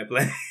stuck on that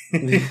plane.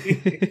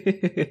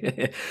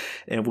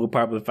 And we'll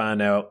probably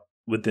find out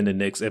within the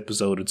next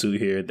episode or two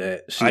here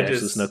that she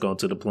actually snuck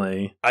onto the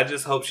plane. I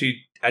just hope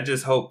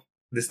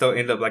this don't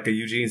end up like a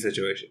Eugene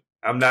situation.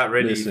 I'm not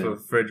ready for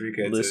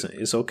Frederica.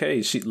 It's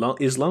okay. I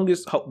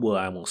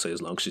won't say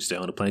as long as she stay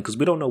on the plane, because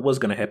we don't know what's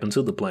going to happen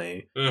to the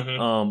plane.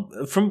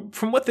 Mm-hmm.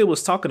 From what they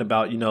was talking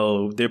about,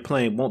 their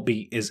plane won't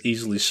be as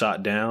easily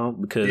shot down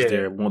because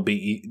they're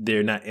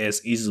not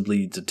as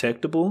easily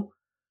detectable.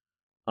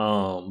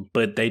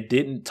 But they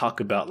didn't talk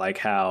about like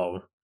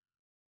how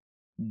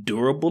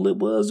durable it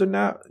was or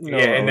not.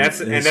 That's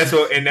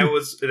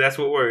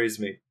what worries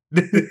me.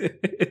 They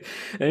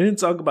didn't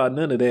talk about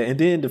none of that, and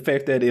then the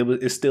fact that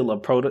it's still a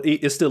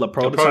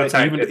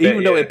prototype,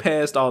 even though it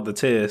passed all the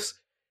tests,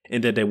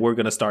 and that they were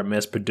going to start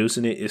mass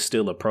producing it. It's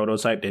still a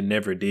prototype. They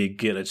never did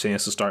get a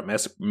chance to start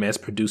mass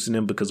producing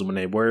them, because when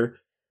they were,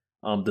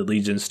 the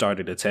Legion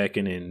started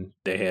attacking, and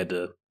they had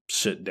to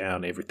shut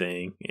down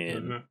everything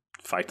and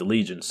fight the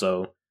Legion.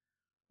 So,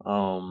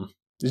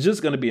 it's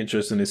just going to be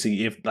interesting to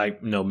see if,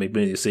 like,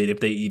 maybe you said, if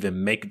they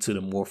even make it to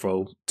the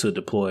Morpho to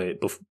deploy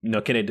it.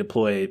 Can they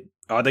deploy it?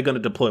 Are they going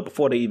to deploy it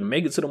before they even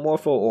make it to the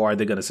Morpho, or are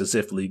they going to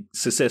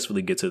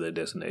successfully get to their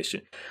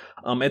destination?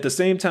 At the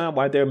same time,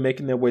 while they're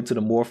making their way to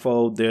the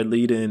Morpho, they're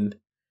leading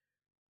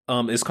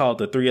It's called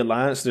the Three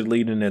Alliance. They're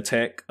leading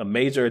a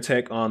major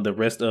attack on the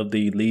rest of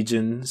the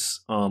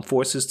Legion's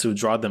forces to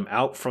draw them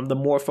out from the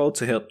Morpho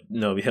to help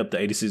the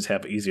 86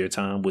 have an easier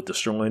time with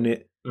destroying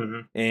it.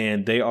 Mm-hmm.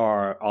 And they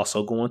are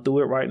also going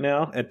through it right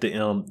now. At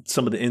the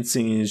some of the end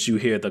scenes, you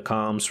hear the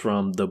comms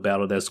from the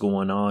battle that's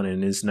going on,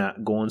 and it's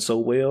not going so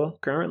well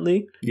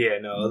currently. Yeah,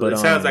 no, but it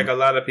sounds like a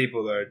lot of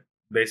people are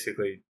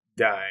basically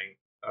dying.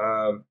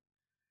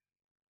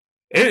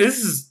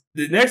 This is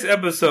the next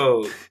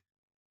episode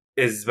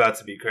is about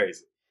to be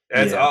crazy.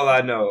 That's all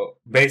I know.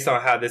 Based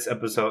on how this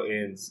episode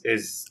ends,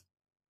 is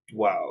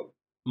wild.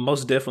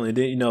 Most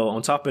definitely.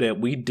 On top of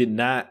that, we did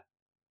not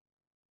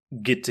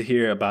get to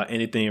hear about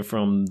anything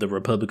from the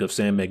Republic of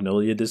San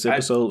Magnolia this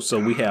episode, so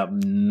we have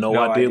no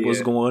idea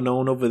what's going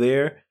on over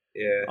there.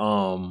 Yeah.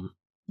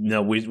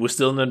 We're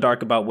still in the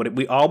dark about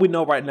what all we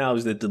know right now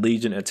is that the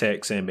Legion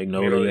attacked San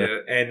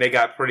Magnolia, and they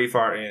got pretty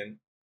far in.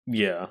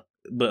 Yeah,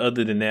 but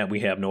other than that,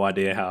 we have no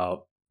idea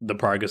how the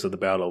progress of the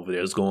battle over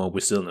there is going. We're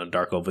still in the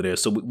dark over there,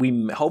 so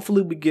we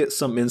hopefully we get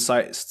some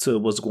insights to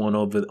what's going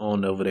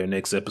on over there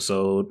next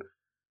episode.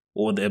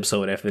 Or the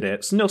episode after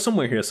that. So,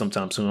 somewhere here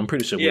sometime soon. I'm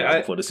pretty sure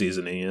before the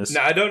season ends.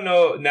 Now, I don't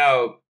know.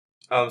 Now,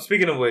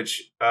 speaking of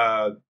which,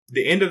 the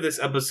end of this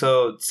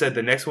episode said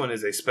the next one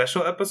is a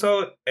special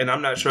episode. And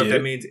I'm not sure if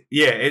that means...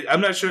 Yeah,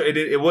 I'm not sure.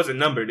 It wasn't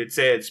numbered. It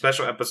said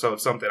special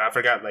episode something. I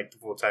forgot the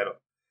full title.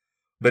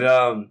 But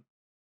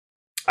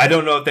I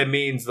don't know if that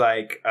means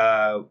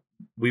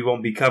we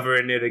won't be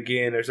covering it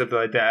again or something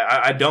like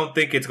that. I don't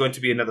think it's going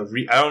to be another.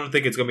 I don't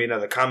think it's going to be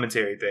another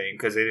commentary thing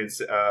because it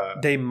is.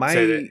 They might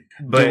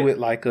do it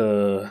like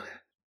a.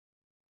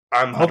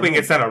 I'm hoping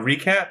it's not a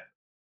recap.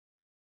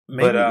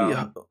 Maybe,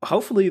 but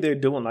hopefully they're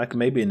doing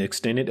maybe an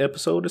extended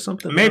episode or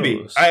something. Maybe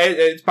it's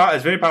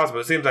very possible.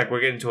 It seems like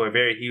we're getting to a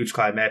very huge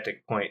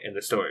climactic point in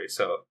the story,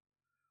 so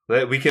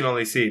we can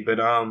only see. But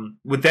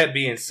with that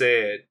being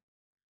said,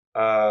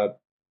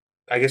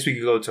 I guess we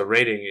could go to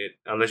rating it.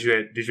 Unless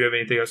did you have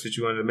anything else that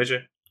you wanted to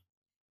mention?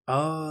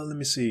 Let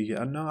me see.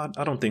 I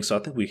don't think so. I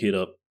think we hit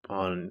up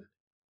on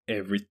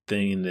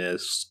everything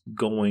that's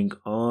going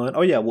on.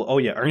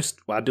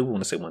 Ernst. Well, I do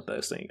want to say one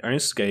last thing.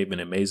 Ernst gave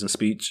an amazing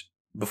speech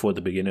before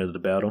the beginning of the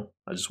battle.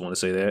 I just want to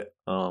say that.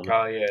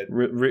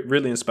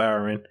 Really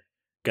inspiring.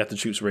 Got the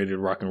troops ready to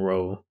rock and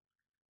roll.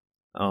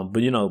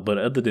 But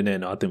other than that,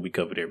 no, I think we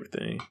covered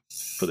everything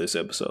for this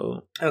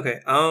episode. Okay.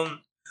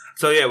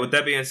 So yeah, with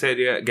that being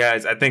said,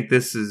 guys, I think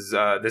this is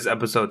this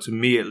episode, to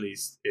me at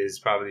least, is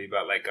probably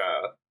about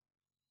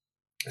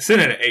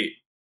sitting at 8.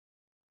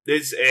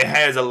 It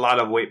has a lot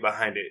of weight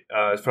behind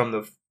it. From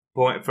the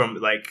point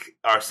from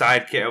our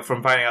side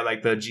from finding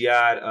out the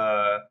Jihad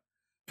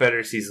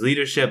Confederacy's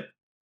leadership,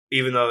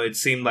 even though it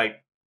seemed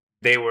like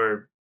they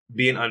were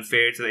being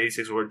unfair to the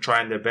 86, were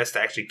trying their best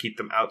to actually keep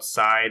them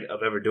outside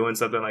of ever doing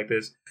something like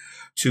this.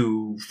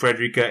 To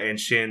Frederica and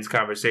Shin's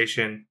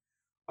conversation.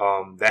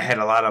 That had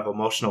a lot of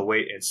emotional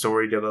weight and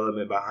story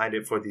development behind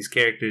it for these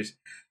characters,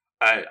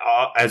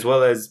 as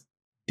well as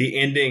the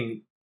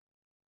ending,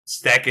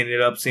 stacking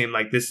it up, seemed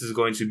like this is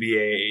going to be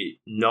a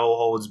no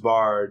holds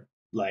barred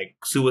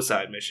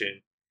suicide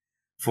mission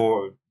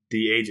for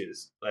the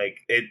ages.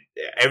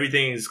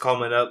 Everything is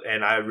coming up,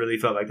 and I really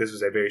felt like this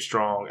was a very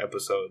strong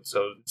episode.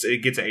 So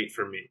it gets an 8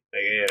 for me.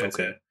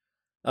 Okay.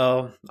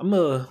 I'm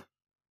gonna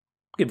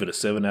give it a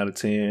 7 out of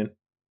 10.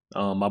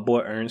 My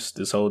boy Ernst,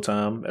 this whole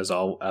time,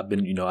 I've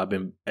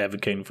been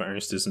advocating for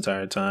Ernst this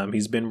entire time.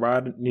 He's been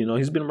riding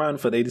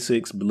for the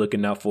 86, but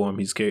looking out for him.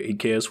 He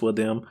cares for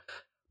them,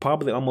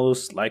 probably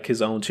almost like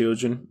his own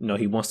children.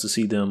 He wants to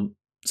see them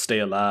stay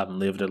alive and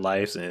live their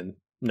lives, and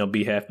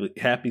be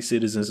happy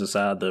citizens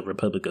inside the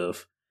Republic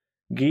of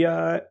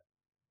Gilead.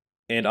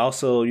 And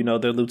also,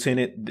 their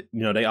lieutenant,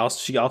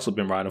 she also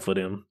been riding for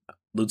them,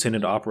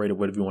 lieutenant or operator,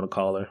 whatever you want to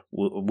call her.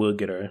 We'll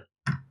get her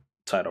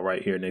title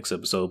right here next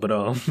episode,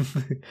 but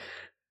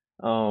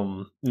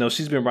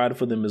she's been riding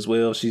for them as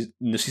well. She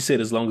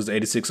said as long as the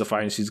 86 are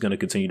fighting, she's going to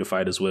continue to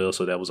fight as well.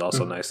 So that was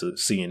also nice to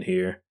see and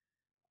hear.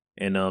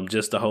 And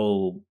just the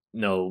whole,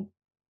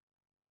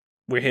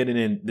 we're heading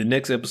in the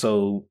next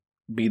episode.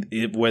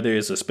 Whether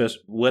it's a special,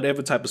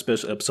 whatever type of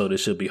special episode it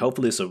should be.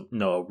 Hopefully it's a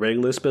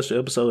regular special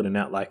episode and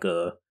not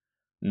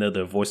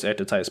another voice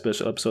actor type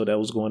special episode that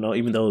was going on.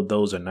 Even though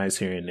those are nice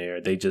here and there,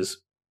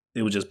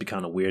 it would just be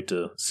kind of weird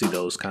to see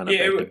those kind of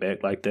back to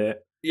back like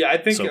that. Yeah, I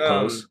think so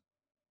close.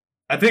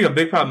 I think a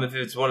big problem if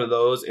it's one of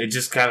those, it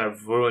just kind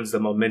of ruins the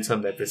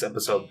momentum that this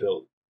episode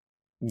built.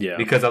 Yeah,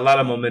 because a lot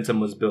of momentum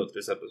was built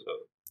this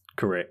episode.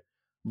 Correct,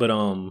 but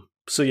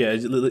so yeah,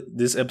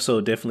 this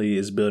episode definitely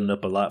is building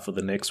up a lot for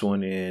the next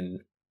one,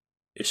 and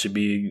it should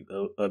be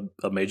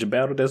a major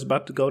battle that's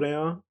about to go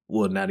down.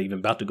 Well, not even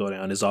about to go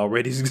down. It's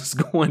already just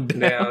going down.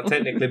 Now,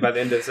 technically, by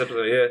the end of this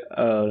episode, yeah.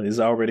 It's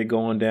already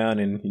going down,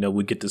 and,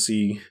 we get to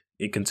see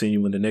it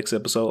continue in the next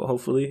episode,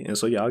 hopefully. And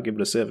so, yeah, I'll give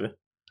it a 7.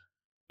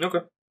 Okay.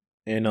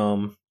 And,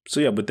 so,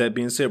 yeah, with that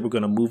being said, we're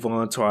going to move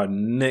on to our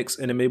next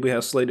anime we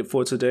have slated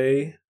for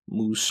today,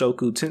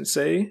 Mushoku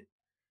Tensei,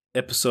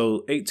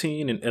 episode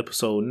 18 and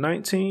episode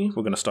 19.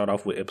 We're going to start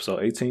off with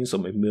episode 18, so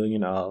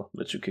McMillion, I'll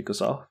let you kick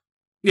us off.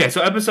 Yeah,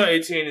 so episode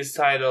 18 is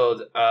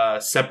titled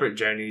Separate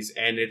Journeys,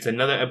 and it's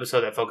another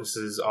episode that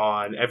focuses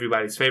on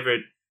everybody's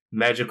favorite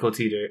magical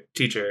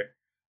teacher,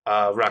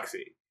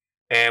 Roxy.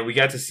 And we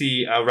got to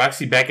see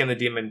Roxy back in the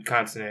Demon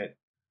Continent,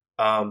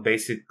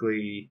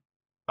 basically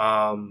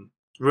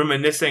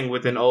reminiscing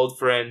with an old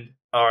friend,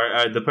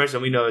 or the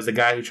person we know is the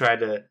guy who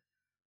tried to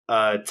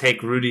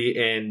take Rudy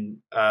and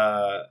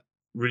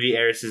Rudy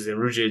Aris's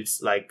and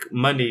Rujid's like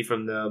money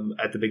from them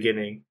at the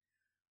beginning.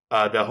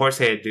 The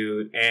horsehead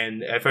dude,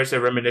 and at first they're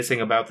reminiscing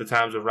about the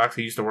times when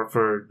Roxy used to work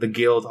for the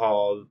guild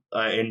hall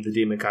in the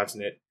Demon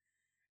Continent,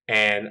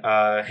 and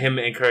him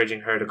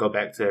encouraging her to go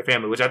back to her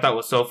family, which I thought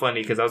was so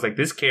funny because I was like,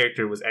 this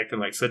character was acting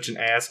like such an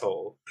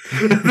asshole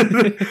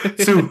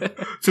to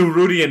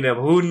Rudy and them.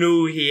 Who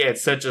knew he had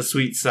such a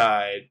sweet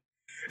side?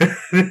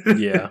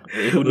 Yeah,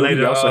 who knew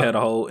he also had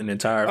an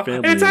entire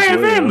family.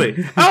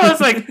 Family. I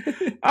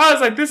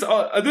was like,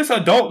 this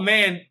adult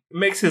man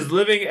makes his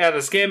living out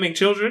of scamming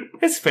children.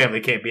 His family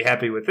can't be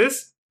happy with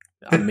this.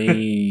 I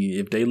mean,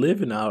 if they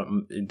living out,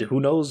 who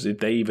knows if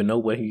they even know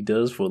what he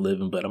does for a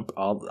living? But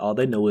all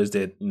they know is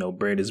that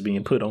bread is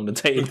being put on the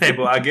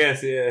table. I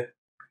guess, yeah.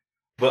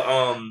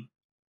 But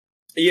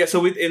yeah.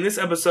 So in this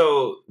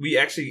episode, we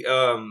actually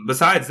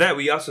besides that,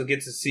 we also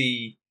get to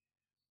see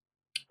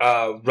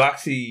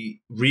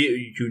Roxy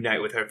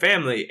reunite with her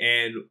family,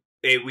 and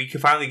we can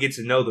finally get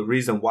to know the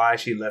reason why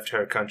she left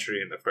her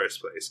country in the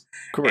first place.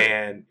 Correct.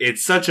 And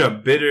it's such a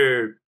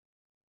bitter.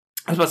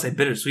 I was about to say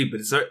bittersweet, but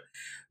it's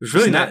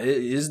really not.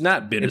 It's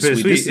not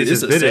bittersweet. This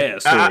is a bitter.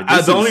 sad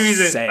story. The only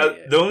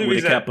reason,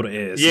 with a capital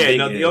S. Yeah,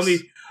 no. The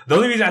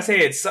only reason I say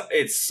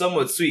it's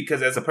somewhat sweet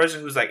because as a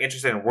person who's like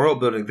interested in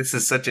world building, this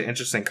is such an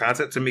interesting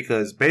concept to me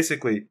because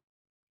basically,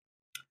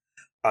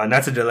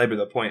 not to belabor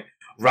the point.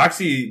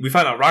 We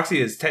found out Roxy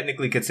is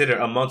technically considered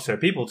amongst her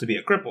people to be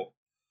a cripple.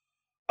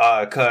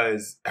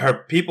 Because her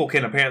people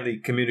can apparently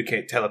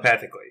communicate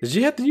telepathically. Did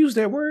you have to use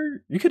that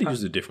word? You could have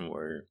used a different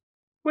word.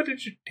 What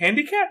did you...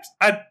 Handicaps?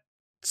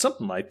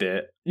 Something like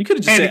that. You could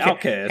have just said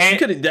outcast. You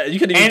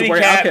could have used the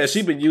word outcast.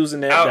 She's been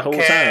using that the whole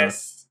time.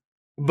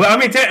 But I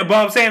mean, but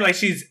I'm saying like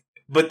she's...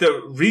 But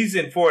the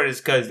reason for it is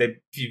because they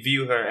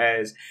view her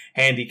as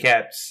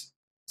handicaps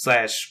 /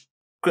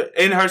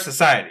 in her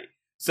society.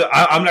 So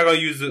I'm not going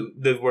to use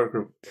the word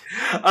group.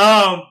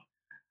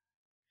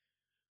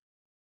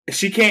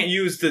 She can't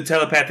use the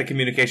telepathic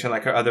communication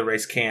like her other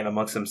race can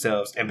amongst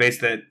themselves, and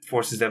basically that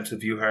forces them to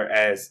view her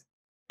as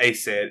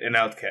an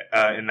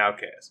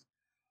outcast.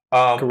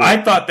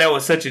 I thought that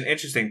was such an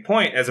interesting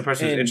point as a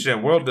person who's interested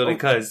in world building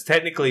because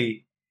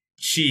technically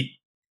she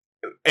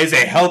is a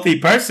healthy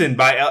person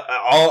by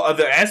all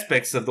other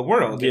aspects of the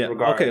world. Yeah.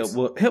 Okay.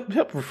 Well,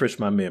 help refresh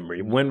my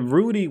memory. When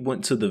Rudy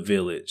went to the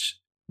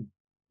village,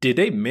 did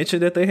they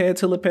mention that they had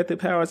telepathic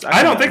powers?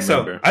 I don't think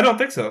so. I don't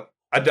think so.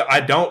 I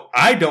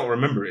don't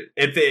remember it.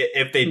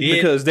 If they did,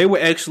 because they were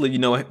actually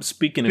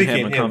speaking and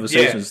having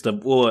conversations and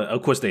stuff. Well,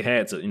 of course they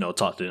had to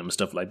talk to them and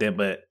stuff like that.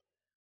 But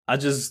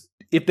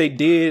if they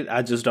did,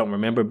 I just don't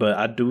remember. But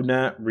I do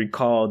not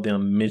recall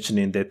them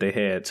mentioning that they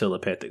had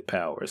telepathic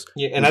powers.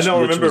 Yeah, and I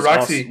don't remember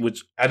Roxy.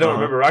 I don't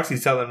remember Roxy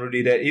telling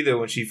Rudy that either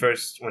when she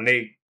was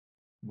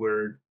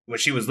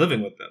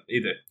living with them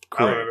either. Correct.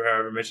 I don't remember her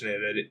ever mentioning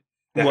that.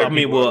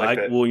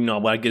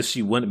 I guess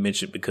she wouldn't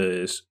mention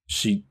because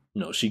she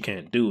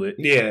can't do it.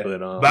 Yeah,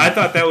 but I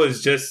thought that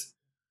was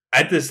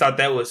I just thought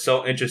that was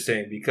so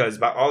interesting because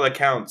by all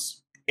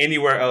accounts,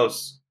 anywhere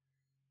else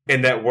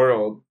in that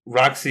world,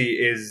 Roxy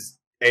is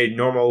a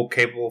normal,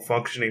 capable,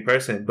 functioning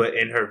person, but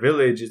in her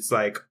village, it's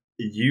like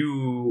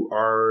you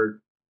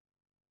are.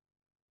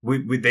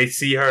 They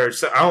see her.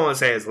 So I don't want to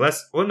say as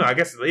less. Well, no, I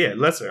guess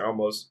lesser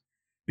almost.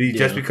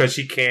 Just because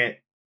she can't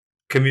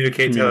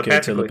communicate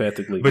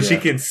telepathically, but she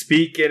can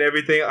speak and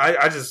everything.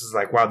 I just was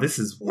like, wow, this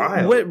is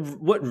wild.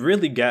 What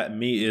really got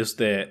me is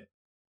that,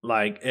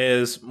 like,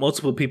 as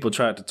multiple people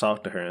tried to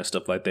talk to her and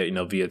stuff like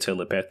that, via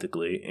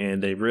telepathically,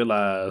 and they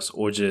realized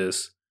or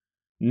just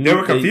they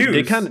were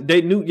confused.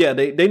 They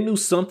knew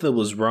something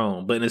was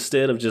wrong, but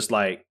instead of just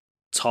like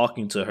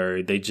talking to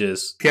her, they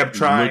just kept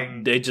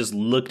trying. They just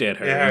looked at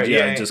her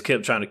and just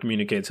kept trying to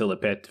communicate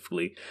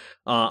telepathically.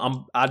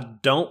 I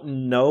don't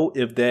know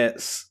if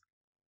that's.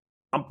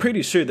 I'm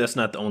pretty sure that's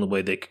not the only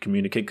way they could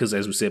communicate because,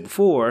 as we said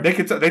before, they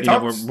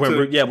talked.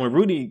 When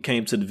Rudy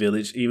came to the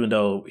village, even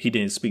though he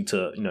didn't speak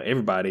to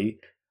everybody,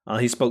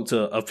 he spoke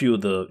to a few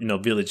of the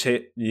village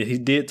head. He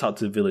did talk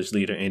to the village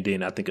leader, and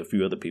then I think a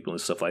few other people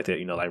and stuff like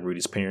that. Like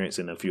Rudy's parents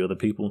and a few other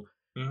people.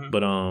 Mm-hmm.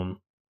 But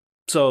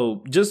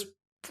so just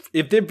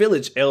if their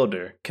village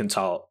elder can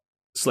talk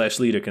 /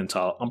 leader can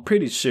talk, I'm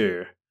pretty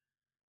sure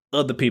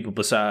other people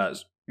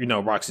besides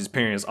Roxy's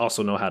parents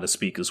also know how to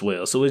speak as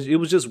well. So it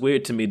was just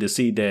weird to me to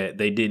see that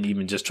they didn't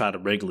even just try to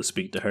regularly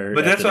speak to her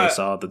after they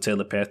saw the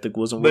telepathic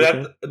wasn't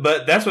working.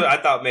 But that's what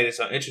I thought made it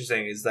so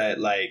interesting is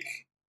that, like,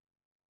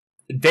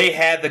 they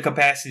had the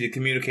capacity to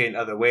communicate in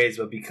other ways,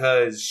 but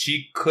because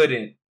she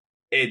couldn't,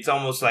 it's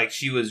almost like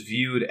she was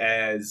viewed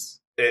as,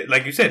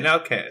 like you said, an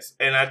outcast.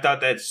 And I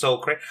thought that's so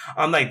crazy.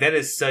 I'm like, that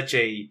is such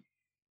a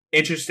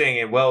interesting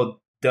and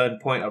well done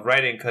point of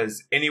writing,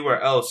 because anywhere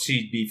else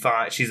she'd be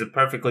fine. She's a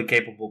perfectly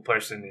capable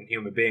person and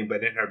human being,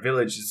 but in her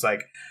village, it's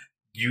like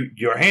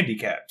you're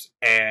handicapped,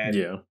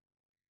 and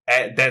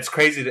that's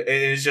crazy.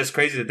 It's just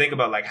crazy to think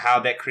about, like, how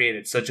that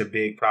created such a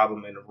big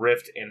problem and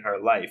rift in her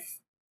life.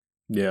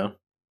 Yeah,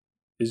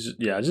 I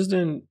just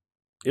didn't.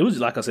 It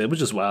was, like I said, it was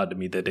just wild to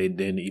me that they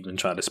didn't even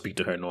try to speak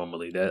to her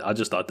normally. That I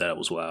just thought that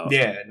was wild.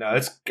 Yeah, no,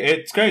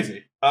 it's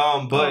crazy.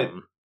 But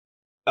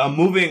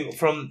moving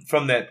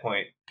from that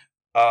point,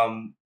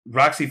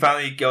 Roxy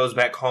finally goes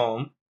back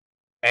home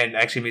and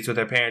actually meets with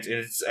her parents, and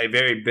it's a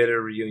very bitter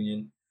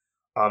reunion.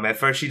 At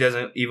first, she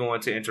doesn't even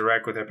want to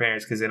interact with her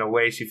parents because, in a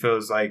way, she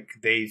feels like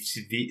they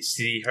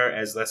see her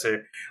as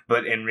lesser.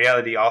 But in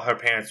reality, all her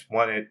parents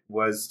wanted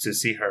was to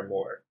see her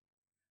more.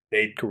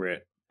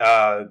 Correct.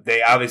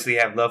 They obviously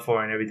have love for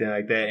her and everything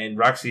like that. And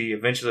Roxy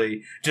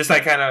eventually, just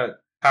like kind of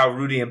how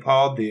Rudy and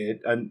Paul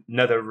did,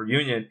 another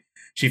reunion,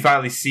 she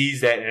finally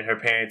sees that in her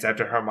parents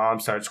after her mom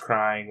starts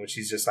crying, when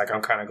she's just like,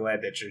 "I'm kind of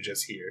glad that you're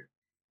just here."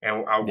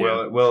 And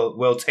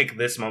we'll take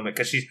this moment,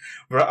 because she's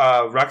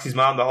Roxy's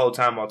mom the whole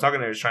time while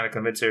talking to her is trying to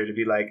convince her to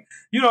be like,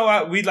 you know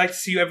what, we'd like to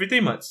see you every 3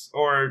 months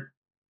or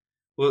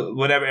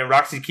whatever. And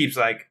Roxy keeps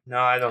like, no,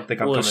 I don't think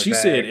I'm coming back. Well, she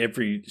said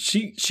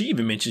she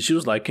even mentioned, she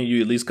was like, can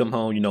you at least come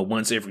home,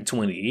 once every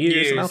 20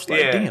 years? And I was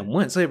like, damn,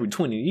 once every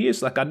 20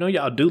 years? Like, I know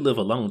y'all do live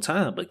a long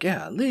time, but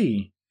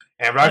golly.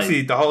 And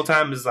Roxy the whole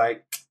time is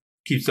like,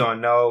 keeps on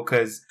no,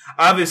 because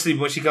obviously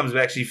when she comes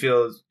back, she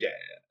feels,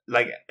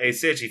 like they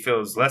said, she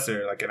feels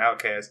lesser, like an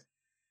outcast.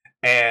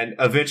 And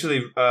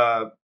eventually,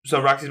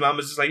 so Roxy's mom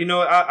is just like,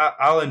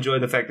 I'll enjoy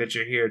the fact that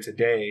you're here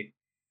today.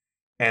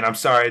 And I'm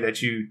sorry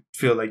that you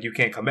feel like you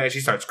can't come back.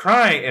 She starts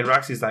crying, and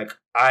Roxy's like,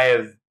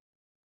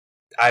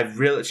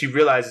 she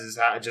realizes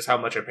just how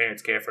much her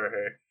parents care for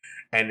her.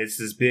 And it's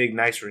this big,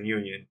 nice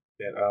reunion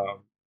that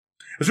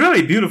was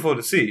really beautiful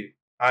to see,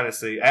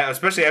 honestly.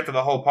 Especially after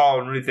the whole Paul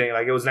and Rudy thing.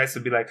 Like, it was nice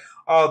to be like,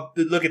 oh,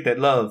 look at that,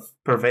 love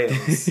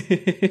prevails.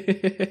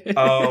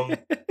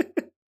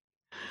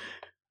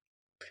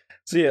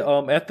 So yeah,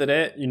 after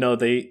that,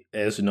 they,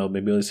 as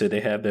maybe Billy said,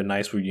 they have their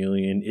nice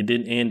reunion. It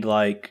didn't end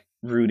like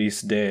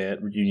Rudy's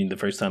dad reunion the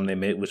first time they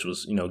met, which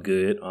was,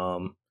 good.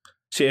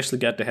 She actually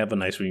got to have a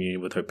nice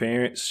reunion with her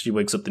parents. She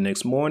wakes up the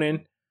next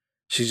morning.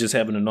 She's just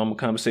having a normal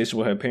conversation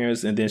with her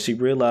parents, and then she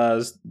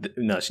realized,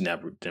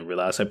 didn't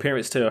realize. Her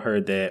parents tell her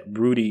that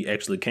Rudy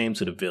actually came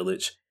to the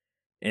village,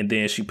 and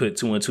then she put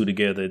 2 and 2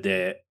 together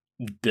that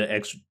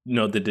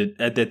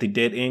that the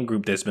dead end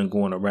group that's been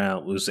going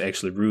around was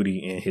actually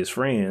Rudy and his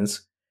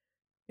friends.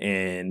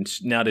 And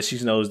now that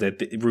she knows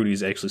that Rudy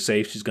is actually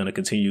safe, she's going to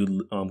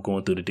continue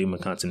going through the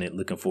Demon Continent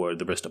looking for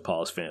the rest of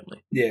Paul's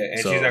family. Yeah, and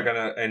she's not going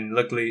to, and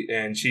luckily,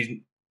 and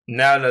she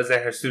now knows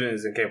that her student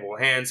is in capable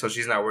hands, so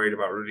she's not worried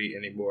about Rudy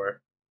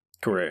anymore.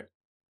 Correct.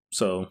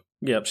 So,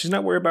 yeah, she's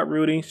not worried about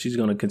Rudy. She's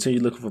going to continue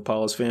looking for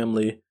Paul's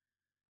family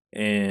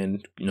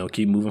and,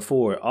 keep moving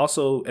forward.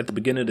 Also, at the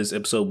beginning of this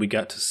episode, we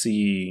got to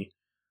see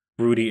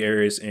Rudy,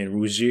 Ares, and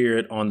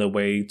Rogier on their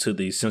way to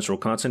the Central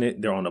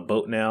Continent. They're on a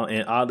boat now,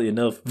 and oddly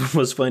enough,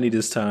 what's funny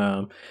this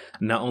time,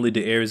 not only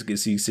did Ares get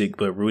seasick,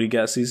 but Rudy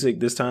got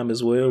seasick this time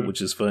as well, which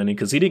is funny,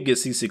 because he didn't get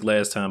seasick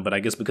last time, but I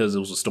guess because it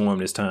was a storm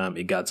this time,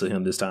 it got to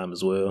him this time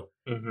as well.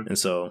 And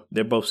so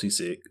they're both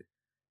seasick.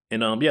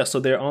 And so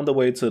they're on the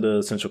way to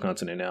the Central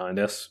Continent now, and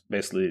that's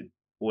basically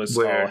what's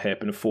all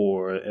happened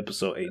for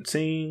episode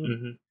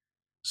 18.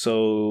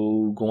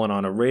 So going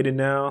on a rating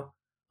now.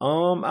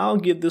 I'll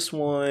give this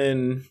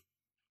one,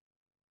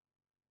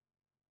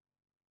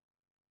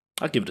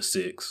 I'll give it a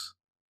 6.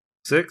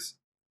 6?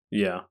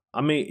 Yeah.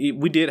 I mean,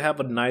 we did have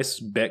a nice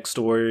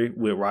backstory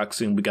with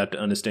Roxy, and we got to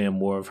understand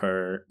more of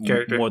her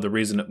character, more of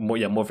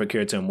her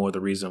character, and more of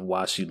the reason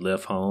why she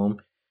left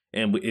home.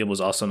 And it was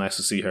also nice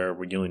to see her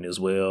reunion as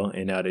well.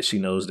 And now that she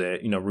knows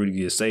that,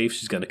 Rudy is safe,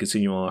 she's going to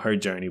continue on her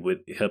journey with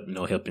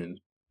helping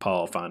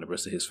Paul find the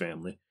rest of his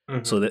family.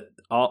 So that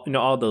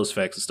all those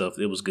facts and stuff,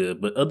 it was good.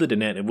 But other than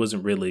that, it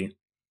wasn't really.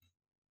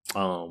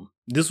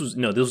 This was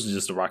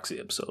just a Roxy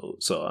episode.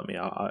 So I mean,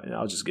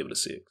 I'll just give it a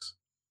 6.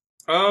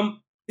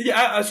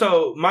 Yeah.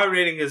 So my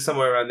rating is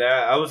somewhere around there.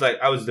 I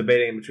was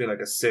debating between like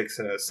a 6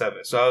 and a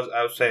 7. So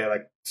I was saying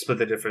like split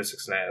the difference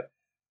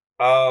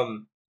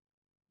 6.5.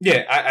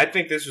 Yeah, I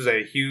think this was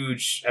a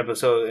huge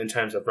episode in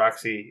terms of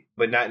Roxy,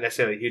 but not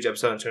necessarily a huge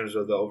episode in terms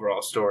of the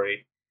overall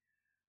story.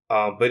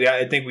 But yeah,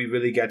 I think we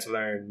really got to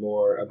learn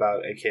more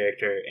about a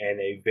character in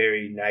a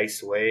very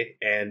nice way,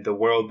 and the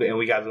world, and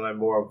we got to learn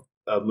more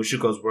of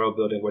Mushoku's world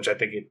building, which I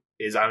think it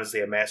is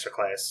honestly a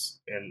masterclass.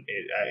 And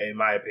in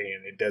my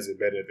opinion, it does it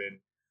better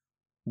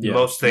than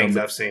most things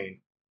I've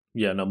seen.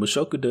 Yeah, no,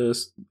 Mushoku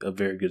does a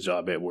very good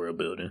job at world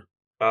building.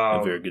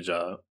 A very good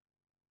job.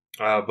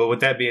 But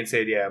with that being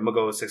said, yeah, I'm gonna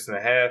go with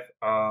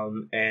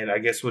 6.5. And I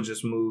guess we'll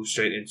just move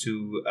straight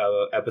into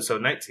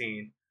episode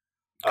 19.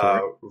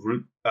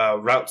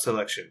 Route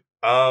selection.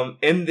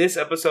 In this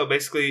episode,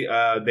 basically,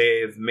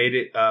 they've made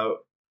it.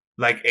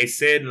 Like I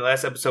said in the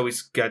last episode, we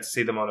got to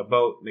see them on a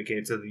boat making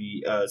it to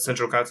the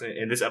Central Continent.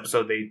 In this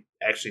episode, they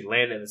actually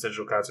land in the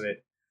Central Continent.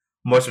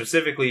 more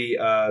specifically,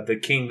 the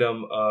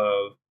kingdom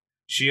of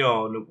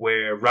Shion,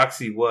 where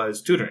Roxy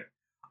was tutoring.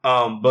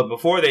 But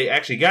before they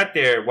actually got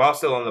there, while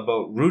still on the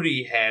boat,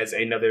 Rudy has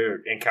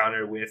another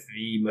encounter with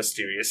the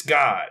mysterious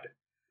god.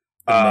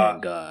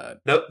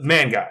 The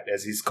man god,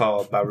 as he's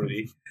called by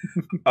Rudy.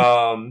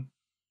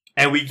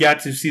 And we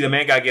got to see the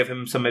man god give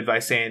him some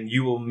advice saying,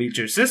 you will meet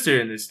your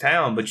sister in this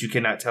town, but you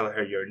cannot tell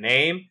her your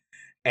name.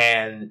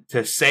 And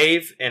to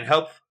save and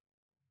help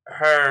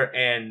her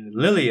and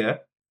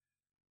Lilia,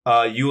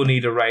 you will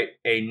need to write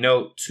a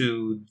note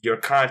to your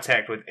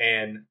contact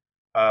within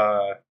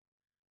the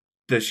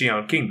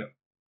Shion Kingdom.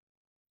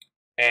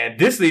 And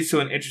this leads to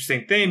an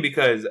interesting thing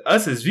because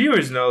us as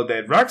viewers know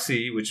that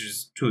Roxy, which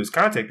is who his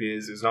contact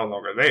is no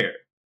longer there.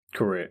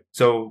 Correct.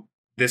 So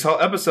this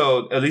whole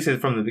episode, at least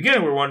from the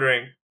beginning, we're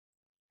wondering,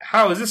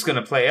 how is this going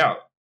to play out?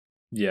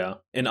 Yeah.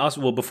 And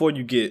also, well, before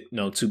you get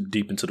too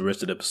deep into the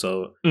rest of the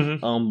episode,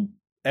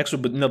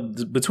 actually,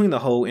 but between the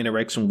whole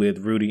interaction with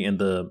Rudy and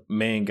the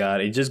man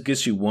god, it just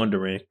gets you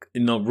wondering.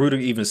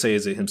 Rudy even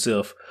says it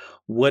himself.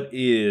 What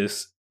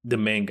is the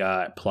man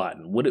god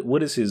plotting?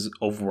 What is his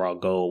overall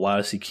goal? Why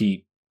does he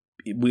keep?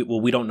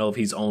 We don't know if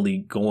he's only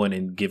going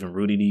and giving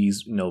Rudy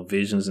these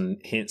visions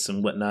and hints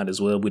and whatnot as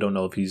well. We don't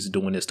know if he's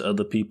doing this to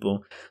other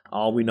people.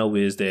 All we know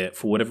is that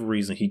for whatever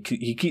reason he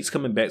keeps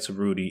coming back to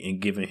Rudy and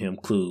giving him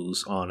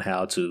clues on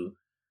how to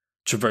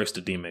traverse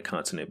the demon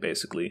continent,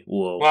 basically.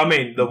 Well, I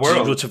mean the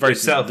world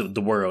itself,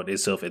 the world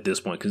itself at this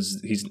point, because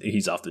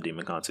he's off the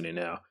demon continent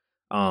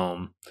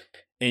now.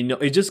 And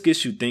it just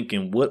gets you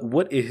thinking,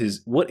 what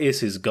is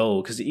his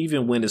goal? Because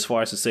even went as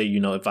far as to say,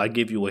 if I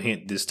give you a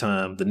hint this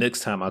time, the next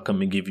time I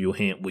come and give you a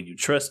hint, will you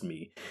trust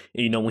me?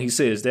 And when he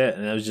says that,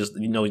 and I was just,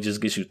 it just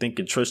gets you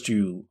thinking, trust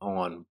you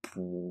on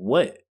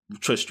what?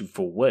 Trust you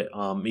for what?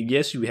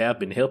 Yes, you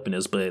have been helping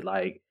us, but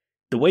like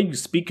the way you're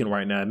speaking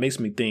right now, it makes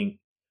me think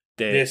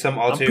that there's some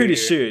ulterior.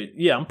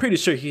 I'm pretty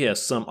sure he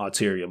has some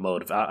ulterior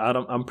motive.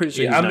 I'm pretty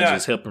sure he's not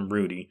just helping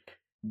Rudy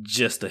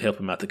just to help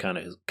him out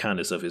the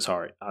kindness of his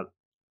heart.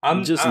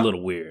 I'm a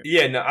little weird.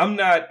 Yeah, no, I'm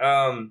not.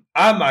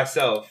 I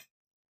myself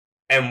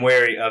am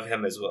wary of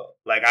him as well.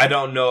 Like, I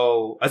don't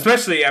know,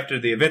 especially after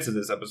the events of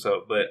this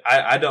episode, but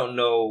I don't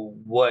know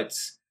what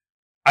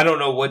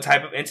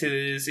type of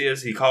entity this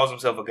is. He calls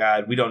himself a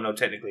god. We don't know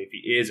technically if he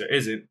is or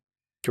isn't.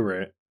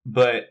 Correct.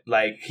 But,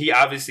 like, he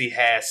obviously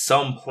has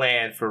some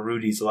plan for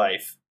Rudy's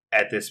life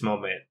at this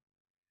moment.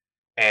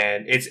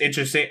 And it's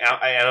interesting,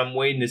 and I'm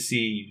waiting to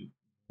see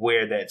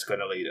where that's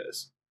going to lead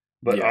us.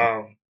 But,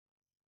 yeah.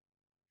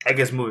 I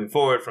guess moving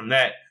forward from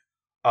that,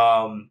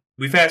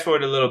 we fast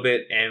forward a little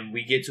bit and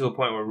we get to a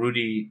point where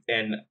Rudy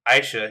and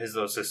Aisha, his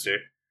little sister,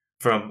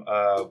 from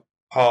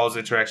Paul's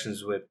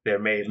interactions with their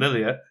maid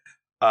Lilia,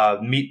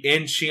 meet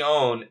in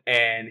Shion,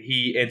 and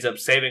he ends up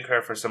saving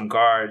her for some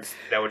guards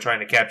that were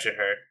trying to capture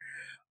her.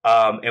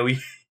 And we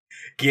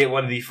get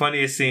one of the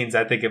funniest scenes,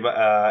 I think,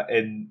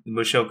 in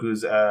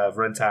Mushoku's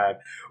runtime,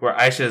 where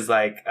Aisha's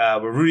like,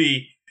 where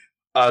Rudy...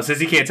 since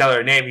he can't tell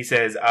her name, he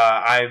says,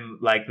 I'm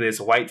like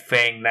this white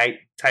fang knight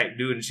type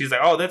dude. And she's like,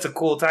 oh, that's a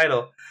cool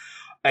title.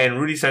 And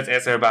Rudy starts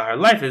asking her about her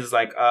life. It's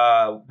like,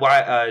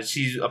 why,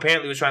 she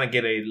apparently was trying to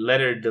get a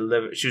letter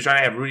delivered. She was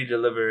trying to have Rudy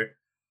deliver,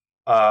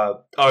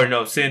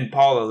 send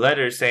Paul a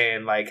letter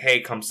saying like, hey,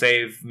 come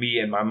save me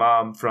and my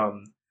mom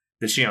from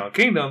the Shion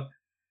Kingdom.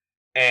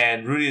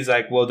 And Rudy's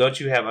like, well, don't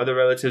you have other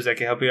relatives that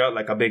can help you out?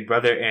 Like a big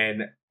brother.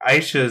 And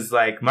Aisha's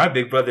like, my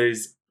big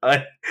brother's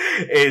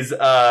is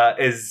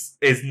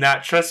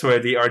not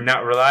trustworthy or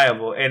not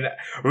reliable. And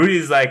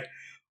Rudy's like,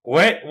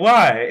 what?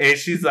 Why? And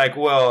she's like,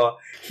 well,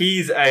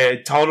 he's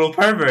a total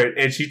pervert.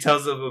 And she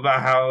tells him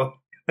about how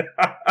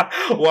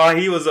while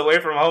he was away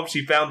from home,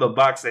 she found the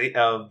box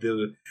of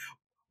the...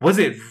 Was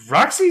it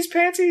Roxy's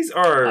panties?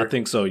 Or I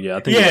think so, yeah. I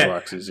think it was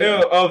Roxy's,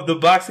 yeah. Of the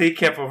box that he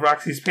kept of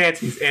Roxy's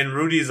panties. And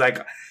Rudy's like,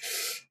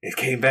 it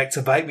came back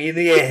to bite me in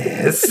the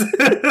ass.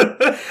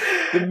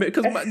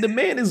 Because the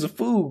man is a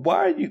fool. Why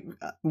are you...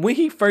 When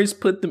he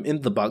first put them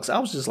in the box, I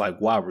was just like,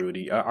 wow,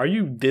 Rudy, are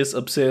you this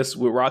obsessed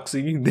with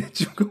Roxy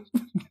that you go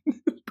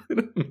put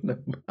them in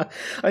the box?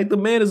 Like, the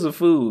man is a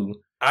fool.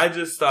 I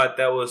just thought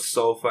that was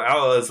so fun. I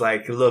was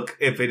like, look,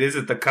 if it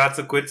isn't the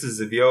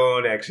consequences of your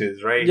own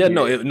actions, right? Yeah,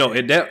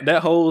 that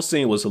whole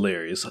scene was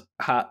hilarious.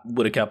 Hot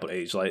with a capital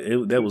H. Like,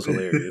 that was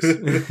hilarious.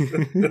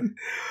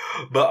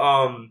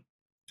 But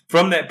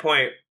from that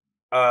point,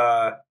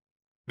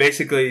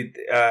 basically,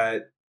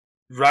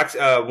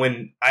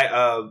 when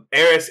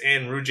Eris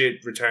and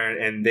Rujit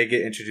return and they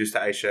get introduced to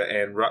Aisha,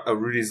 and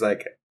Rudy's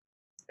like,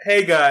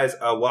 hey guys,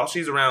 while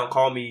she's around,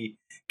 call me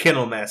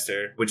Kennel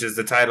Master, which is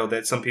the title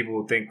that some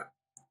people think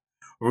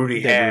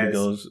Rudy has. Rudy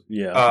goes,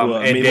 yeah.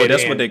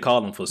 That's what they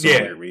call him for some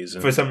weird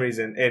reason. For some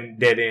reason, and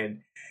Dead End.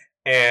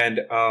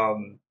 And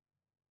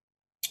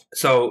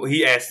so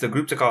he asked the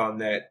group to call him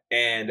that,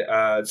 and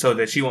so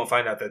that she won't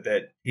find out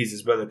that he's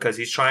his brother, because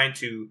he's trying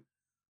to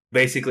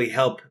basically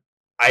help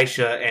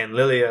Aisha and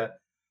Lilia,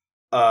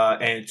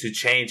 and to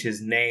change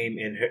his name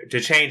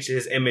to change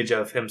his image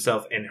of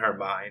himself in her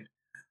mind.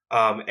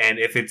 And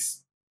if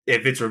it's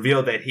if it's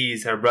revealed that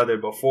he's her brother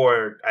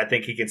before I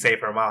think he can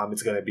save her mom,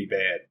 it's gonna be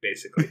bad,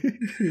 basically.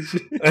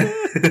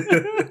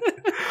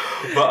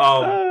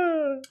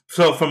 But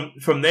so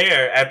from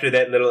there, after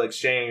that little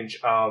exchange,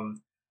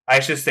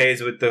 Aisha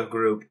stays with the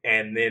group,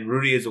 and then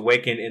Rudy is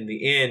awakened in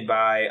the end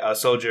by a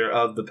soldier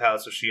of the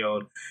Palace of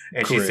Shion,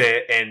 and Correct. she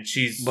said, and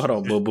she's. Hold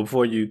on, but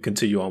before you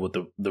continue on with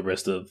the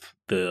rest of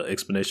the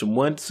explanation,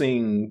 one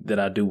scene that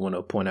I do want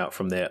to point out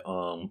from that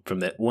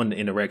one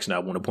interaction I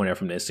want to point out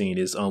from that scene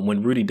is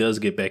when Rudy does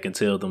get back and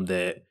tell them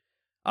that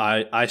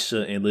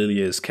Aisha and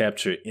Lilia is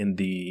captured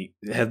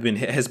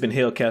has been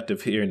held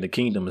captive here in the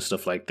kingdom and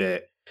stuff like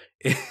that.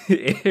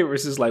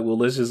 Eris is like, well,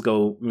 let's just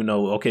go,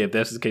 okay, if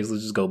that's the case,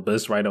 let's just go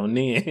bust right on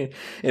in.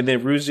 And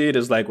then Rugier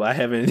is like, well, I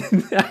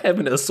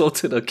haven't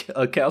assaulted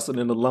a castle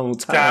in a long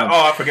time.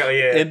 Oh, I forgot,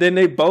 yeah. And then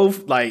they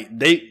both,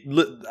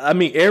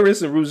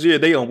 Eris and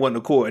Rugier, they on one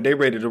accord. They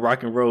ready to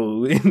rock and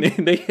roll. And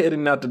then they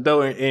heading out the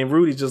door, and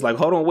Rudy's just like,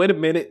 hold on, wait a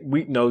minute.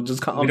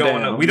 Just calm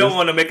down. We don't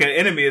want to make an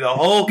enemy of the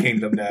whole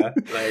kingdom now.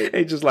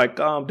 They just like,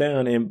 calm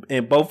down.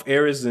 And both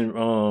Eris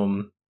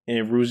and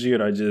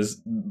Rugier are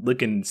just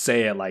looking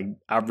sad, like,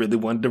 I really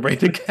wanted to raid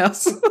the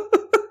castle.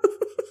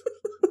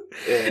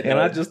 And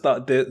I just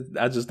thought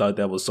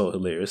that was so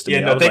hilarious to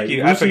me. No, thank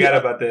you. I forgot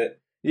about that.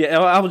 Yeah,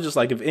 I was just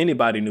like, if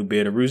anybody knew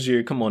better,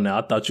 Rugier, come on now.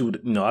 I thought you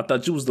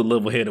was the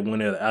level-headed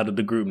one out of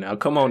the group now.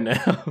 Come on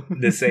now.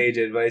 The sage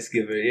advice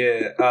giver,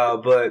 yeah.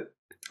 But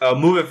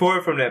moving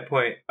forward from that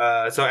point,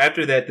 so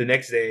after that, the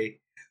next day,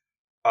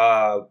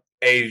 a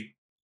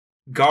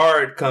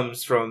guard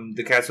comes from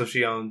the Castle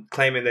Shion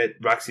claiming that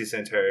Roxy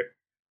sent her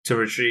to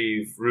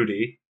retrieve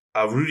Rudy.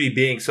 Rudy,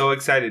 being so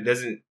excited,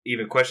 doesn't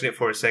even question it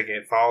for a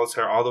second, follows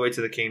her all the way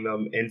to the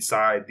kingdom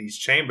inside these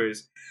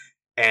chambers.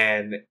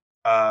 And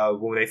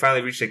when they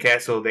finally reach the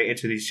castle, they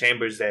enter these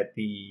chambers that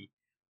the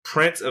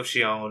Prince of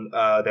Shion,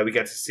 that we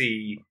got to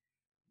see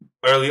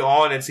early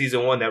on in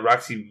season 1, that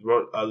Roxy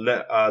wrote a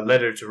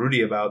letter to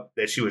Rudy about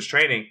that she was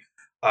training,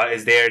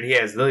 is there, and he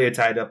has Lilia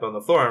tied up on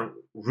the floor. And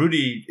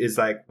Rudy is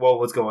like, well,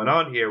 what's going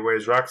on here?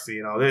 Where's Roxy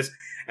and all this?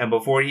 And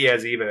before he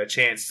has even a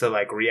chance to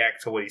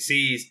react to what he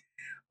sees,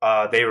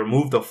 they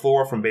remove the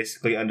floor from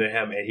basically under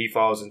him, and he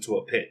falls into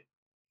a pit,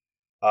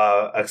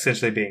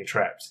 essentially being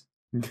trapped.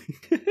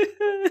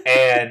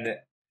 And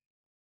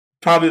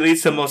probably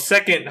leads to the most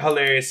second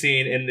hilarious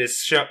scene in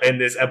this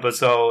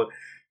episode.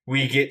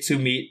 We get to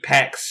meet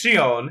Pax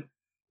Shion,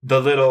 the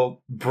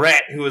little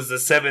brat who was the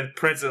 7th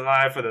prince in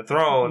line for the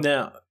throne.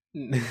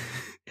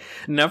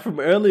 Now, from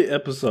early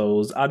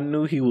episodes, I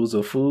knew he was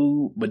a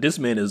fool, but this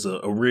man is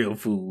a real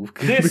fool.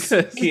 This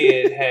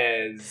kid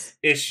has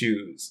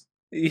issues.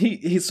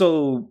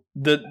 So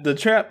the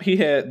trap he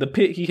had, the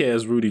pit he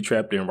has Rudy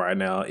trapped in right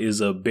now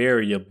is a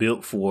barrier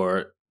built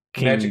for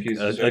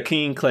a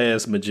king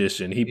class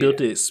magician. He built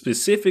it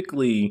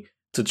specifically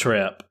to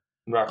trap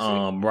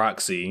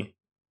Roxy,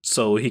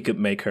 so he could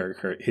make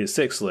her his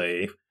sex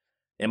slave.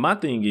 And my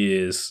thing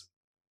is,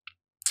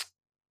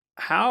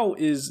 how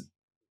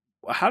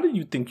do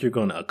you think you're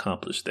going to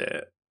accomplish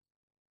that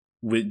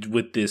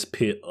with this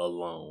pit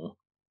alone?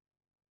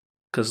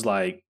 Because,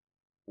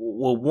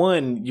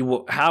 one,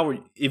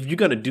 if you're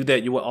going to do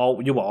that, you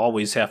will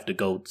always have to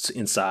go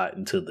inside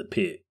into the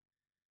pit.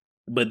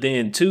 But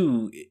then,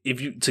 two,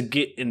 to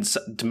get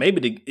inside,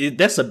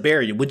 that's a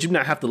barrier. Would you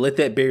not have to let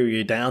that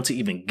barrier down to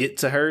even get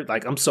to her?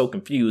 I'm so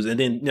confused. And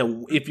then,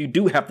 if you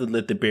do have to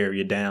let the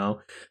barrier down,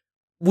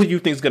 what do you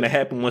think is going to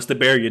happen once the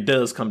barrier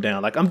does come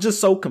down? I'm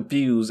just so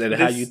confused at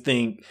how you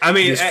think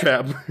this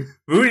trap.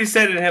 Rudy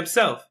said it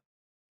himself.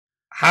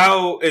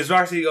 How is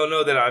Roxy going to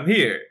know that I'm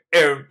here?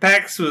 And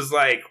Pax was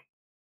like,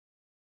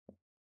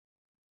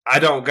 I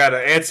don't got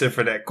an answer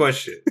for that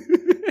question.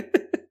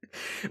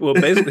 Well,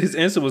 basically, his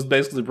answer was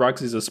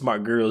Roxy's a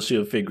smart girl.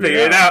 She'll figure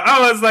it out.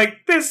 I was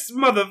like, this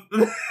mother.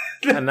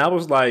 And I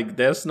was like,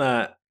 that's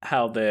not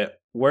how that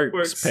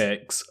works,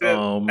 Pax. At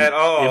all.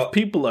 If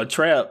people are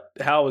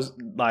trapped, how is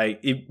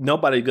if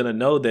nobody's gonna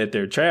know that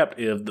they're trapped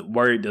if the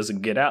word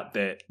doesn't get out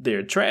that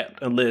they're trapped,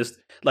 unless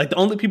the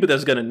only people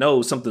that's gonna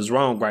know something's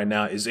wrong right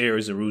now is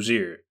Eris and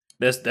Rugier.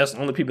 That's the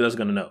only people that's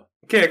gonna know.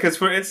 Yeah, because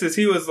for instance,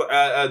 he was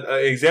an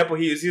example.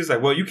 He was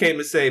like, well, you came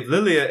to save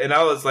Lilia, and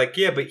I was like,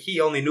 yeah, but he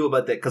only knew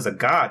about that because a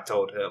god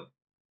told him.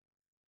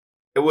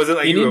 It wasn't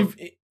like even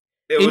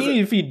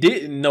if he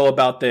didn't know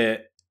about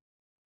that,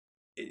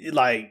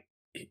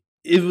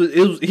 it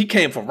was he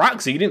came for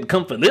Roxy. He didn't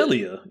come for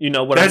Lilia. You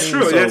know what I mean? That's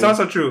true. So, that's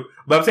also true.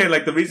 But I'm saying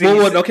the reason.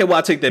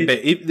 I'll take that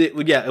back.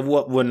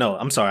 No,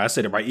 I'm sorry, I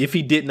said it right. If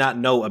he did not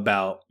know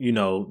about,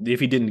 if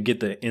he didn't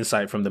get the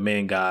insight from the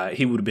man guy,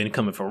 he would have been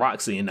coming for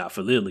Roxy and not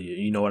for Lilia.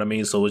 You know what I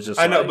mean? So it's just.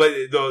 I know,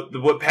 but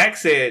what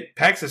Pax said,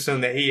 Pax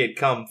assumed that he had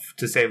come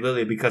to save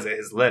Lilia because of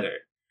his letter.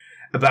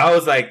 But I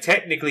was like,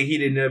 technically, he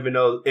didn't even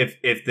know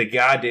if the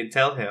guy didn't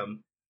tell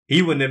him,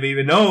 he wouldn't have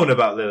even known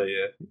about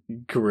Lilia.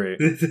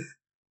 Correct.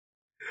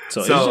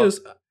 So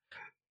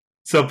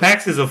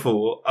Pax is a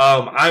fool.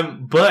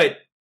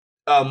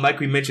 Like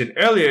we mentioned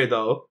earlier,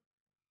 though,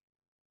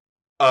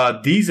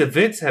 these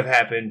events have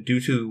happened due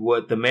to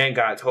what the man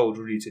god told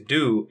Rudy to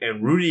do,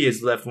 and Rudy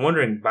is left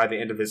wondering by the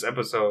end of this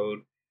episode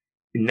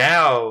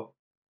now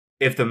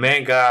if the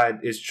man god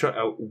is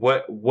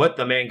what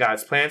the man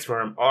god's plans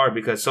for him are,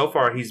 because so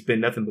far he's been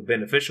nothing but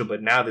beneficial,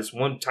 but now this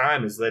one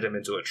time has led him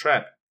into a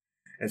trap,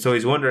 and so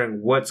he's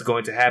wondering what's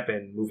going to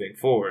happen moving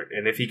forward,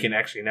 and if he can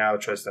actually now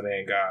trust the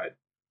man god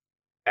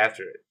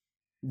after it.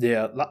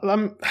 Yeah,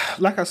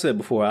 like I said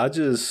before, I'm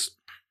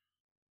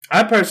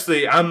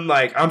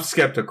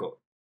skeptical.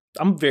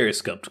 I'm very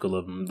skeptical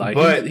of him. Like,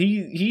 but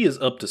he is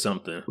up to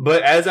something.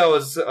 But as I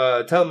was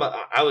telling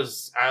my, I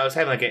was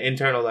having like an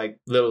internal like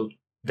little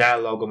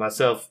dialogue with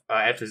myself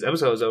after this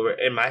episode was over.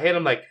 In my head,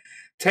 I'm like,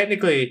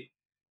 technically,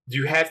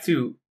 you have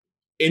to,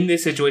 in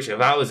this situation,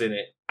 if I was in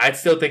it, I'd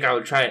still think I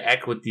would try and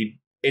act with the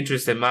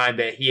interest in mind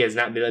that he has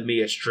not led me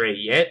astray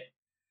yet.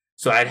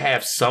 So I'd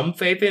have some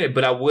faith in it,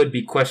 but I would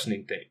be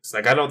questioning things.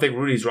 Like, I don't think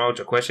Rudy's wrong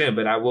to question it,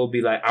 but I would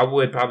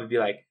probably be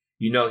like,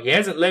 he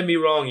hasn't led me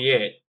wrong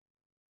yet.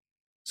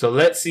 So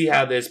let's see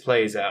how this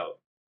plays out.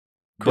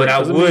 But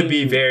I would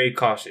be very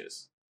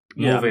cautious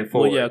moving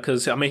forward. Well, yeah,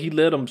 because, he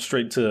led him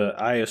straight to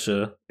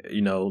Aisha,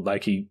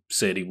 like he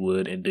said he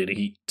would, and then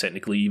he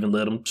technically even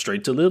led him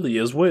straight to Lily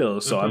as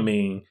well. So,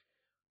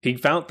 he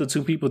found the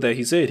two people that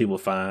he said he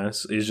would find.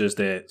 It's just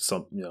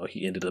that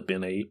he ended up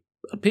in a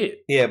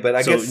pit. Yeah, but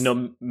I guess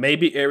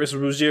maybe Aerys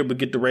and Rougier would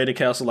get the Raiding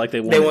Council like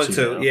they want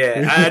to.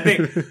 Yeah,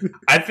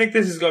 I think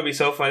this is going to be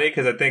so funny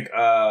because I think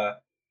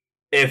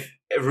if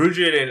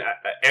Rougier and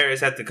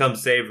Aerys have to come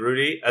save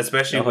Rudy,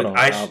 especially with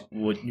Aisha.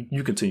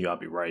 You continue. I'll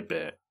be right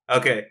back.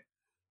 Okay,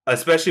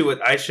 especially with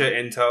Aisha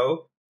in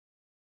tow,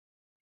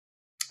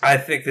 I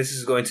think this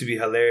is going to be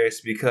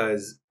hilarious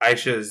because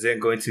Aisha is then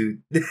going to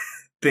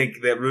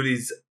think that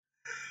Rudy's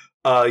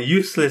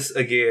useless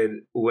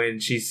again when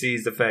she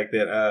sees the fact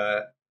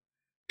that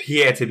he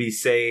had to be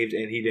saved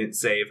and he didn't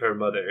save her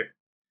mother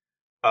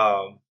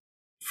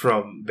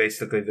from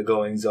basically the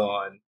goings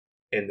on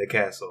in the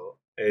castle.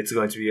 It's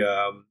going to be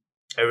a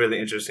really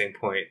interesting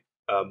point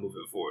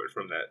moving forward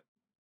from that.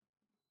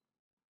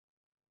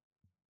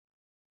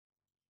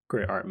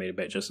 Great art, made it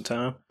back just in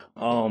time.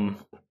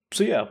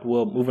 So yeah,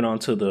 well, moving on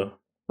to the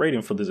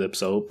rating for this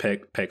episode.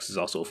 Pex is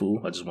also a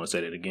fool. I just want to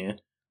say that again.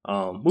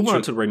 Moving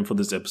on to the rating for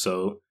this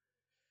episode.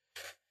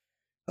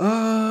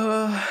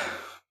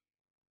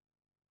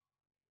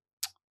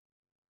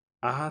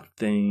 I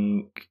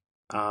think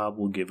I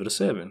will give it a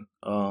 7.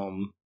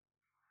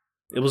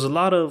 It was a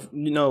lot of,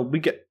 we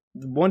got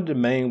one of the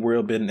main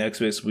world building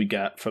aspects we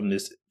got from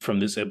this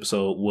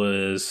episode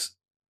was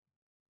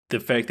the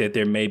fact that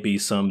there may be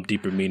some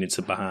deeper meaning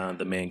to behind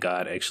the man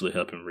god actually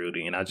helping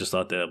Rudy, and I just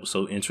thought that was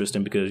so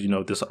interesting because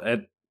this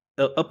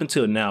up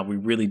until now we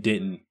really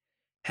didn't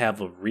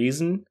have a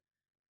reason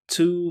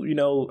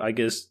to I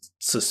guess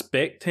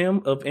suspect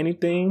him of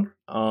anything.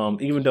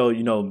 Even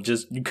though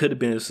just you could have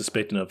been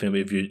suspecting of him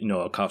if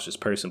you're a cautious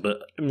person,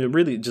 but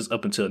really just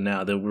up until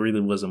now there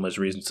really wasn't much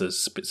reason to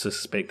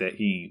suspect that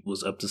he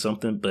was up to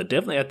something. But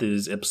definitely after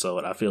this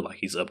episode, I feel like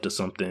he's up to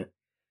something,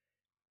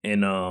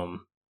 and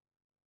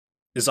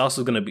it's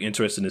also going to be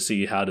interesting to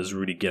see how does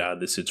Rudy get out of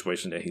this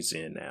situation that he's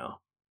in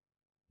now.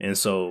 And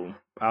so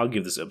I'll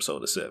give this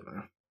episode a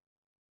 7.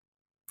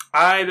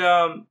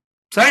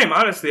 Same,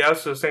 honestly, I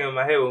was just saying in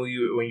my head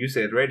when you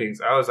said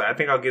ratings, I was like, I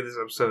think I'll give this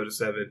episode a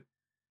 7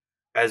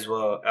 as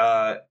well.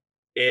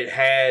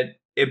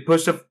 It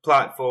pushed the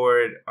plot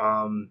forward,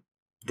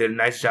 did a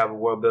nice job of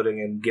world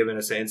building and giving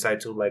us an insight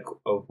to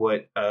of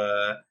what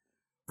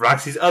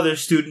Roxy's other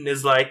student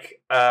is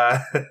like,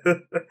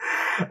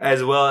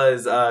 as well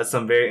as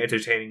some very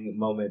entertaining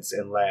moments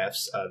and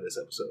laughs this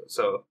episode.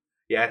 So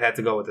yeah, I'd have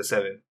to go with a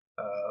 7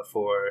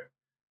 for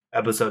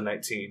episode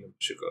 19 of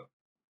Shuko.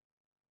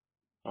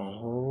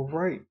 All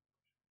right.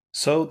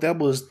 So that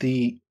was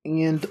the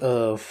end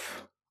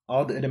of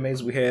all the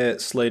animes we had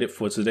slated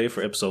for today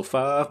for episode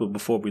 5. But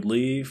before we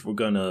leave, we're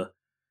going to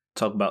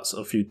talk about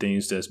a few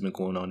things that's been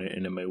going on in the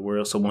anime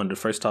world. So one of the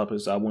first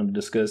topics I want to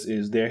discuss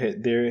is there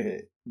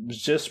was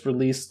just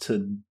released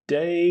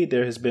today.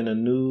 There has been a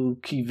new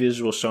key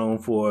visual shown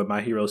for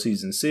My Hero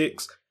Season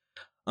 6,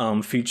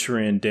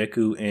 featuring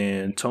Deku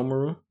and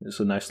Tomoru. It's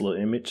a nice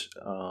little image.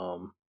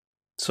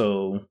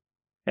 So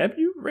have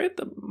you read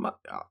Not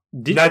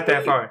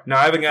that far. No,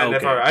 I haven't gotten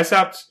that far. I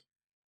stopped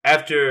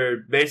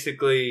after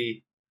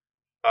basically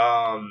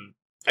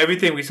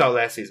everything we saw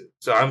last season.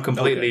 So I'm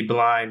completely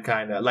blind,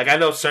 kind of. Like, I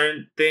know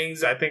certain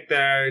things I think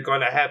that are going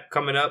to have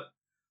coming up.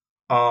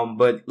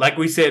 But like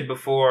we said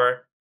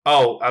before,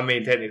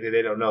 technically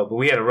they don't know, but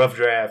we had a rough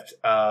draft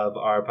of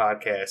our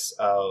podcast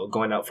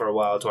going out for a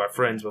while to our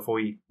friends before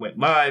we went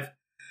live.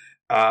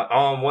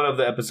 On one of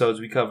the episodes,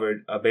 we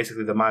covered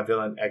basically the My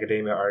Villain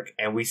Academia arc,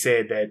 and we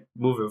said that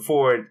moving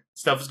forward,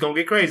 stuff is going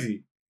to get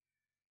crazy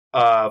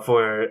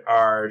for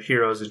our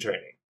heroes in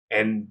training.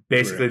 And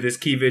basically, this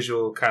key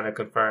visual kind of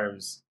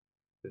confirms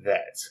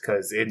that,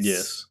 because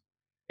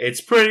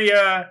it's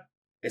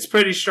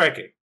pretty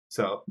striking.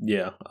 So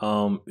yeah,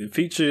 it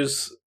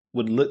features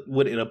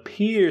what it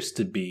appears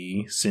to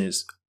be,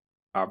 since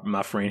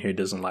my friend here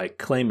doesn't like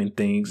claiming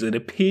things. It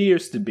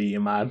appears to be,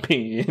 in my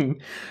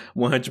opinion,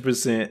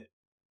 100%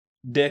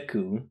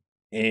 Deku,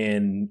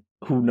 and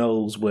who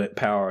knows what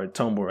power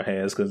Tomura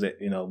has, because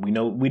we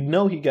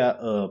know he got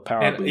a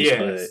power boost.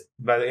 Yes,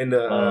 by the end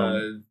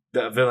of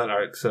the villain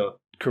arc. So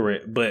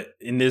correct, but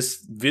in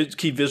this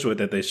key visual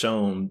that they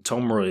shown,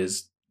 Tomura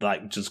is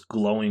like just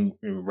glowing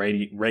and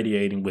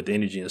radiating with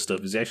energy and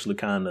stuff. Is actually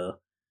kind of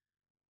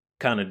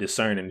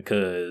discerning,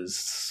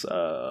 because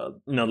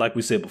like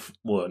we said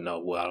before.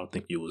 I don't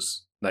think it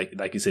was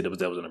like you said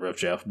that was in a rough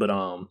draft, but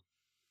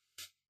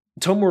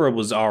Tomura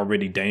was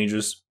already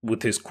dangerous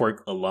with his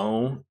quirk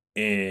alone,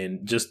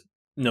 and just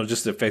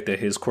the fact that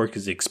his quirk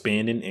is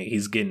expanding and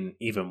he's getting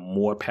even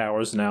more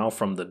powers now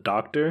from the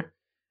Doctor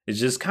is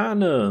just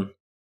kind of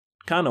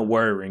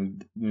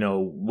worrying.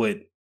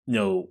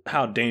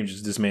 How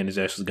dangerous this man is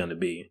actually going to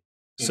be.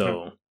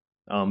 So,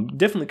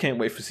 definitely can't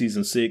wait for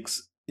season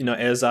 6.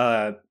 As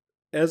I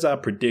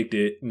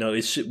predicted,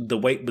 the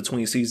wait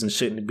between seasons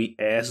shouldn't be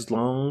as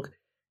long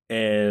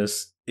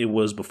as it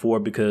was before,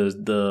 because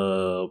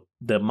the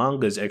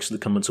manga is actually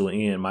coming to an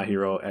end. My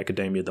Hero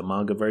Academia, the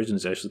manga version,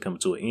 is actually coming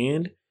to an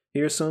end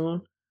here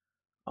soon.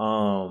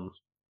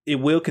 It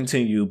will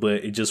continue,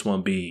 but it just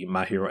won't be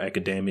My Hero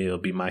Academia. It'll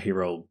be My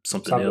Hero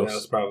something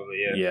else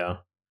probably. Yeah.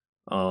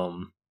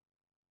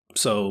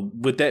 So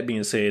with that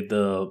being said,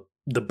 the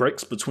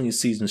breaks between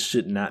seasons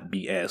should not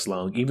be as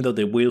long, even though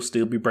there will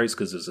still be breaks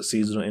because it's a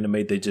seasonal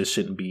anime. They just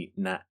shouldn't be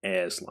not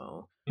as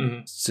long,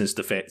 since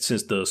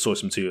the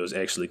source material is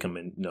actually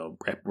coming,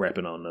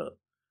 wrapping on up.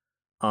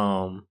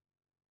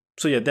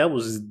 So yeah, that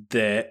was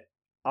that.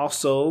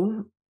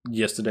 Also,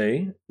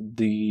 yesterday,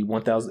 the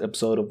 1000th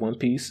episode of One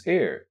Piece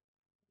aired.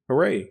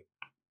 Hooray!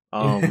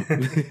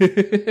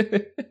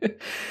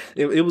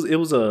 It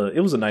was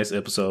a nice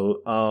episode.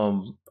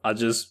 I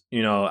just,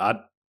 I'm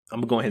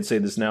gonna go ahead and say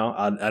this now.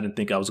 I didn't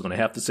think I was gonna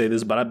have to say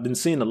this, but I've been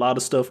seeing a lot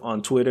of stuff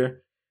on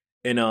Twitter,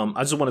 and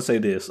I just want to say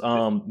this.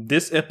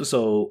 This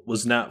episode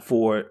was not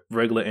for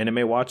regular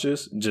anime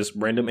watchers, just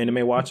random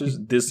anime watchers.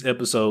 This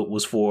episode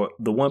was for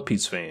the One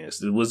Piece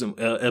fans. It wasn't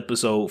an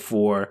episode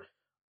for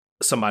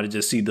somebody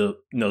just see the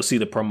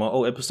promo.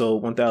 Oh,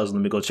 episode 1000.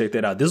 Let me go check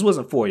that out. This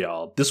wasn't for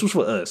y'all. This was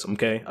for us.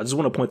 Okay. I just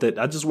want to point that.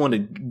 I just want to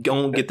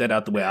go and get that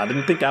out the way. I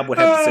didn't think I would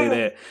have to say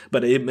that,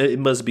 but it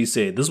must be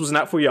said. This was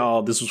not for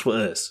y'all. This was for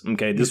us.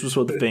 Okay. This was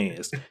for the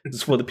fans. This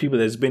is for the people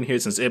that's been here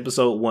since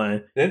episode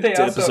 1 to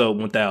episode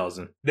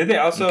 1000. Did they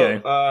also?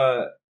 Okay?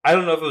 I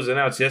don't know if it was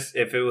announced.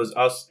 If it was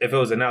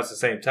announced at the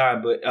same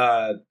time, but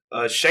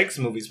Shanks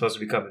movie is supposed to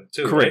be coming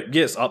too. Correct. Right?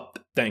 Yes.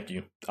 Thank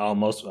you. I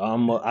almost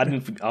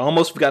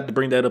forgot to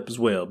bring that up as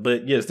well.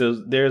 But yes,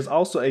 there's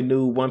also a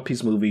new One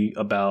Piece movie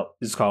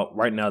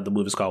right now the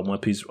movie's called One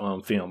Piece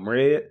Film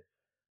Red.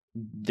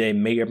 They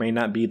may or may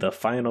not be the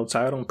final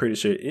title. I'm pretty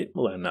sure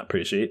I'm not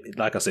pretty sure.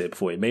 Like I said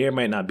before, it may or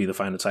may not be the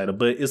final title,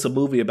 but it's a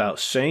movie about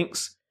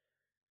Shanks.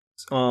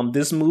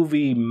 This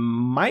movie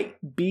might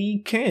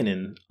be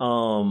canon.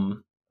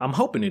 I'm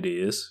hoping it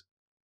is,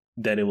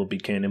 that it will be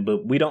canon,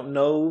 but we don't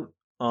know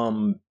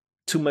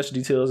too much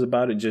details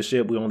about it just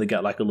yet. We only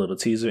got like a little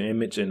teaser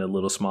image and a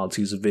little small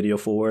teaser video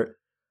for it,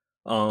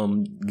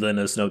 letting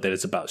us know that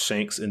it's about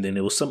Shanks, and then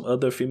there was some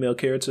other female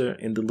character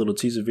in the little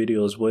teaser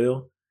video as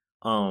well.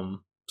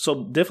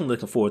 So definitely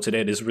looking forward to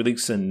that. It's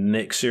releasing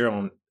next year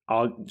on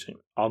August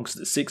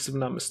the 6th, if I'm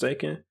not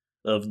mistaken,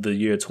 of the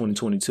year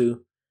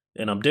 2022,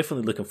 and I'm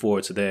definitely looking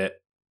forward to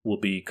that.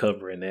 We'll be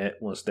covering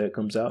that once that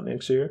comes out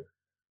next year.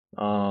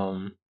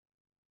 So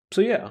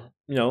yeah,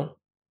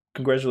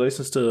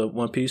 congratulations to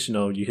One Piece.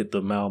 You hit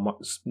the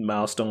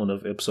milestone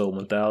of episode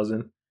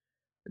 1000.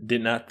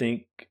 Did not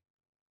think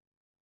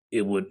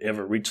it would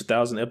ever reach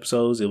 1,000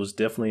 episodes. It was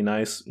definitely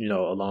nice,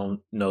 to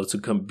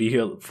be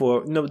here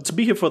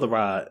for the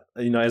ride.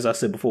 As I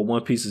said before,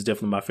 One Piece is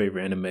definitely my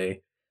favorite anime,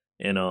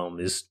 and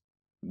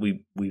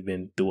we've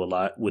been through a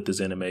lot with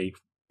this anime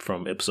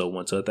from episode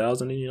 1 to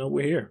 1,000, and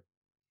we're here.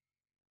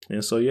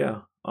 And so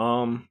yeah,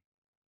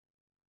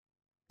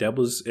 that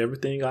was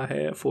everything I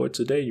had for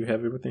today. You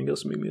have everything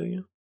else,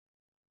 Emilian?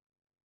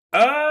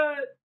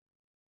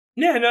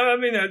 Yeah, no, I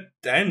mean, I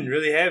didn't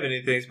really have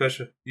anything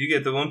special. You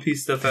get the One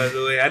Piece stuff out of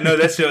the way. I know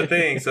that's your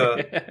thing,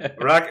 so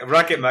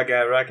rock it, my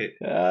guy, rock it.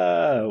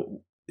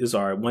 It's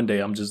all right. One day,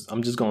 I'm just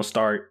gonna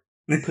start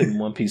putting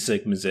One Piece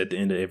segments at the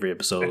end of every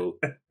episode.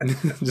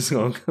 just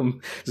gonna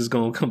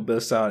come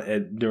bust out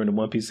during the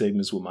One Piece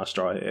segments with my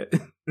straw hat.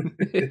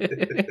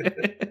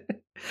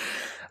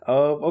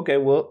 Okay,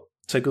 well,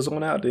 take us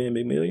on out then,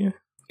 Emilian.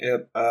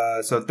 Yep.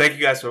 So thank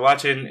you guys for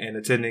watching and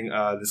attending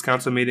this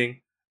council meeting.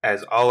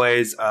 As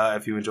always,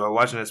 if you enjoy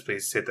watching us,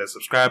 please hit that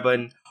subscribe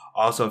button.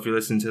 Also, if you're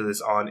listening to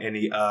this on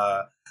any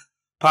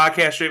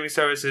podcast streaming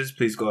services,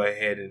 please go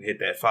ahead and hit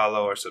that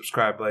follow or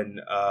subscribe button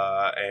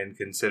and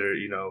consider,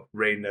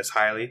 rating us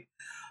highly.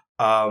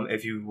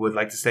 If you would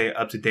like to stay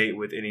up to date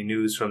with any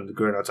news from the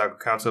Gurren Otaku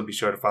Council, be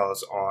sure to follow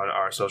us on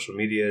our social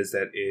medias.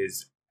 That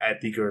is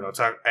at the Gurren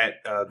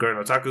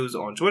Otakus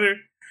on Twitter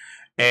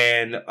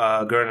and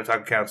Gurren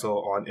Otaku Council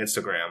on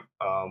Instagram,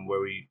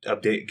 where we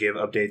give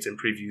updates and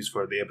previews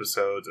for the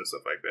episodes and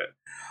stuff like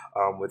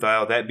that. With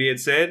all that being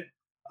said,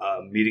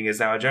 meeting is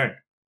now adjourned.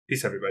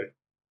 Peace, everybody.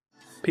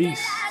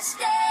 Peace.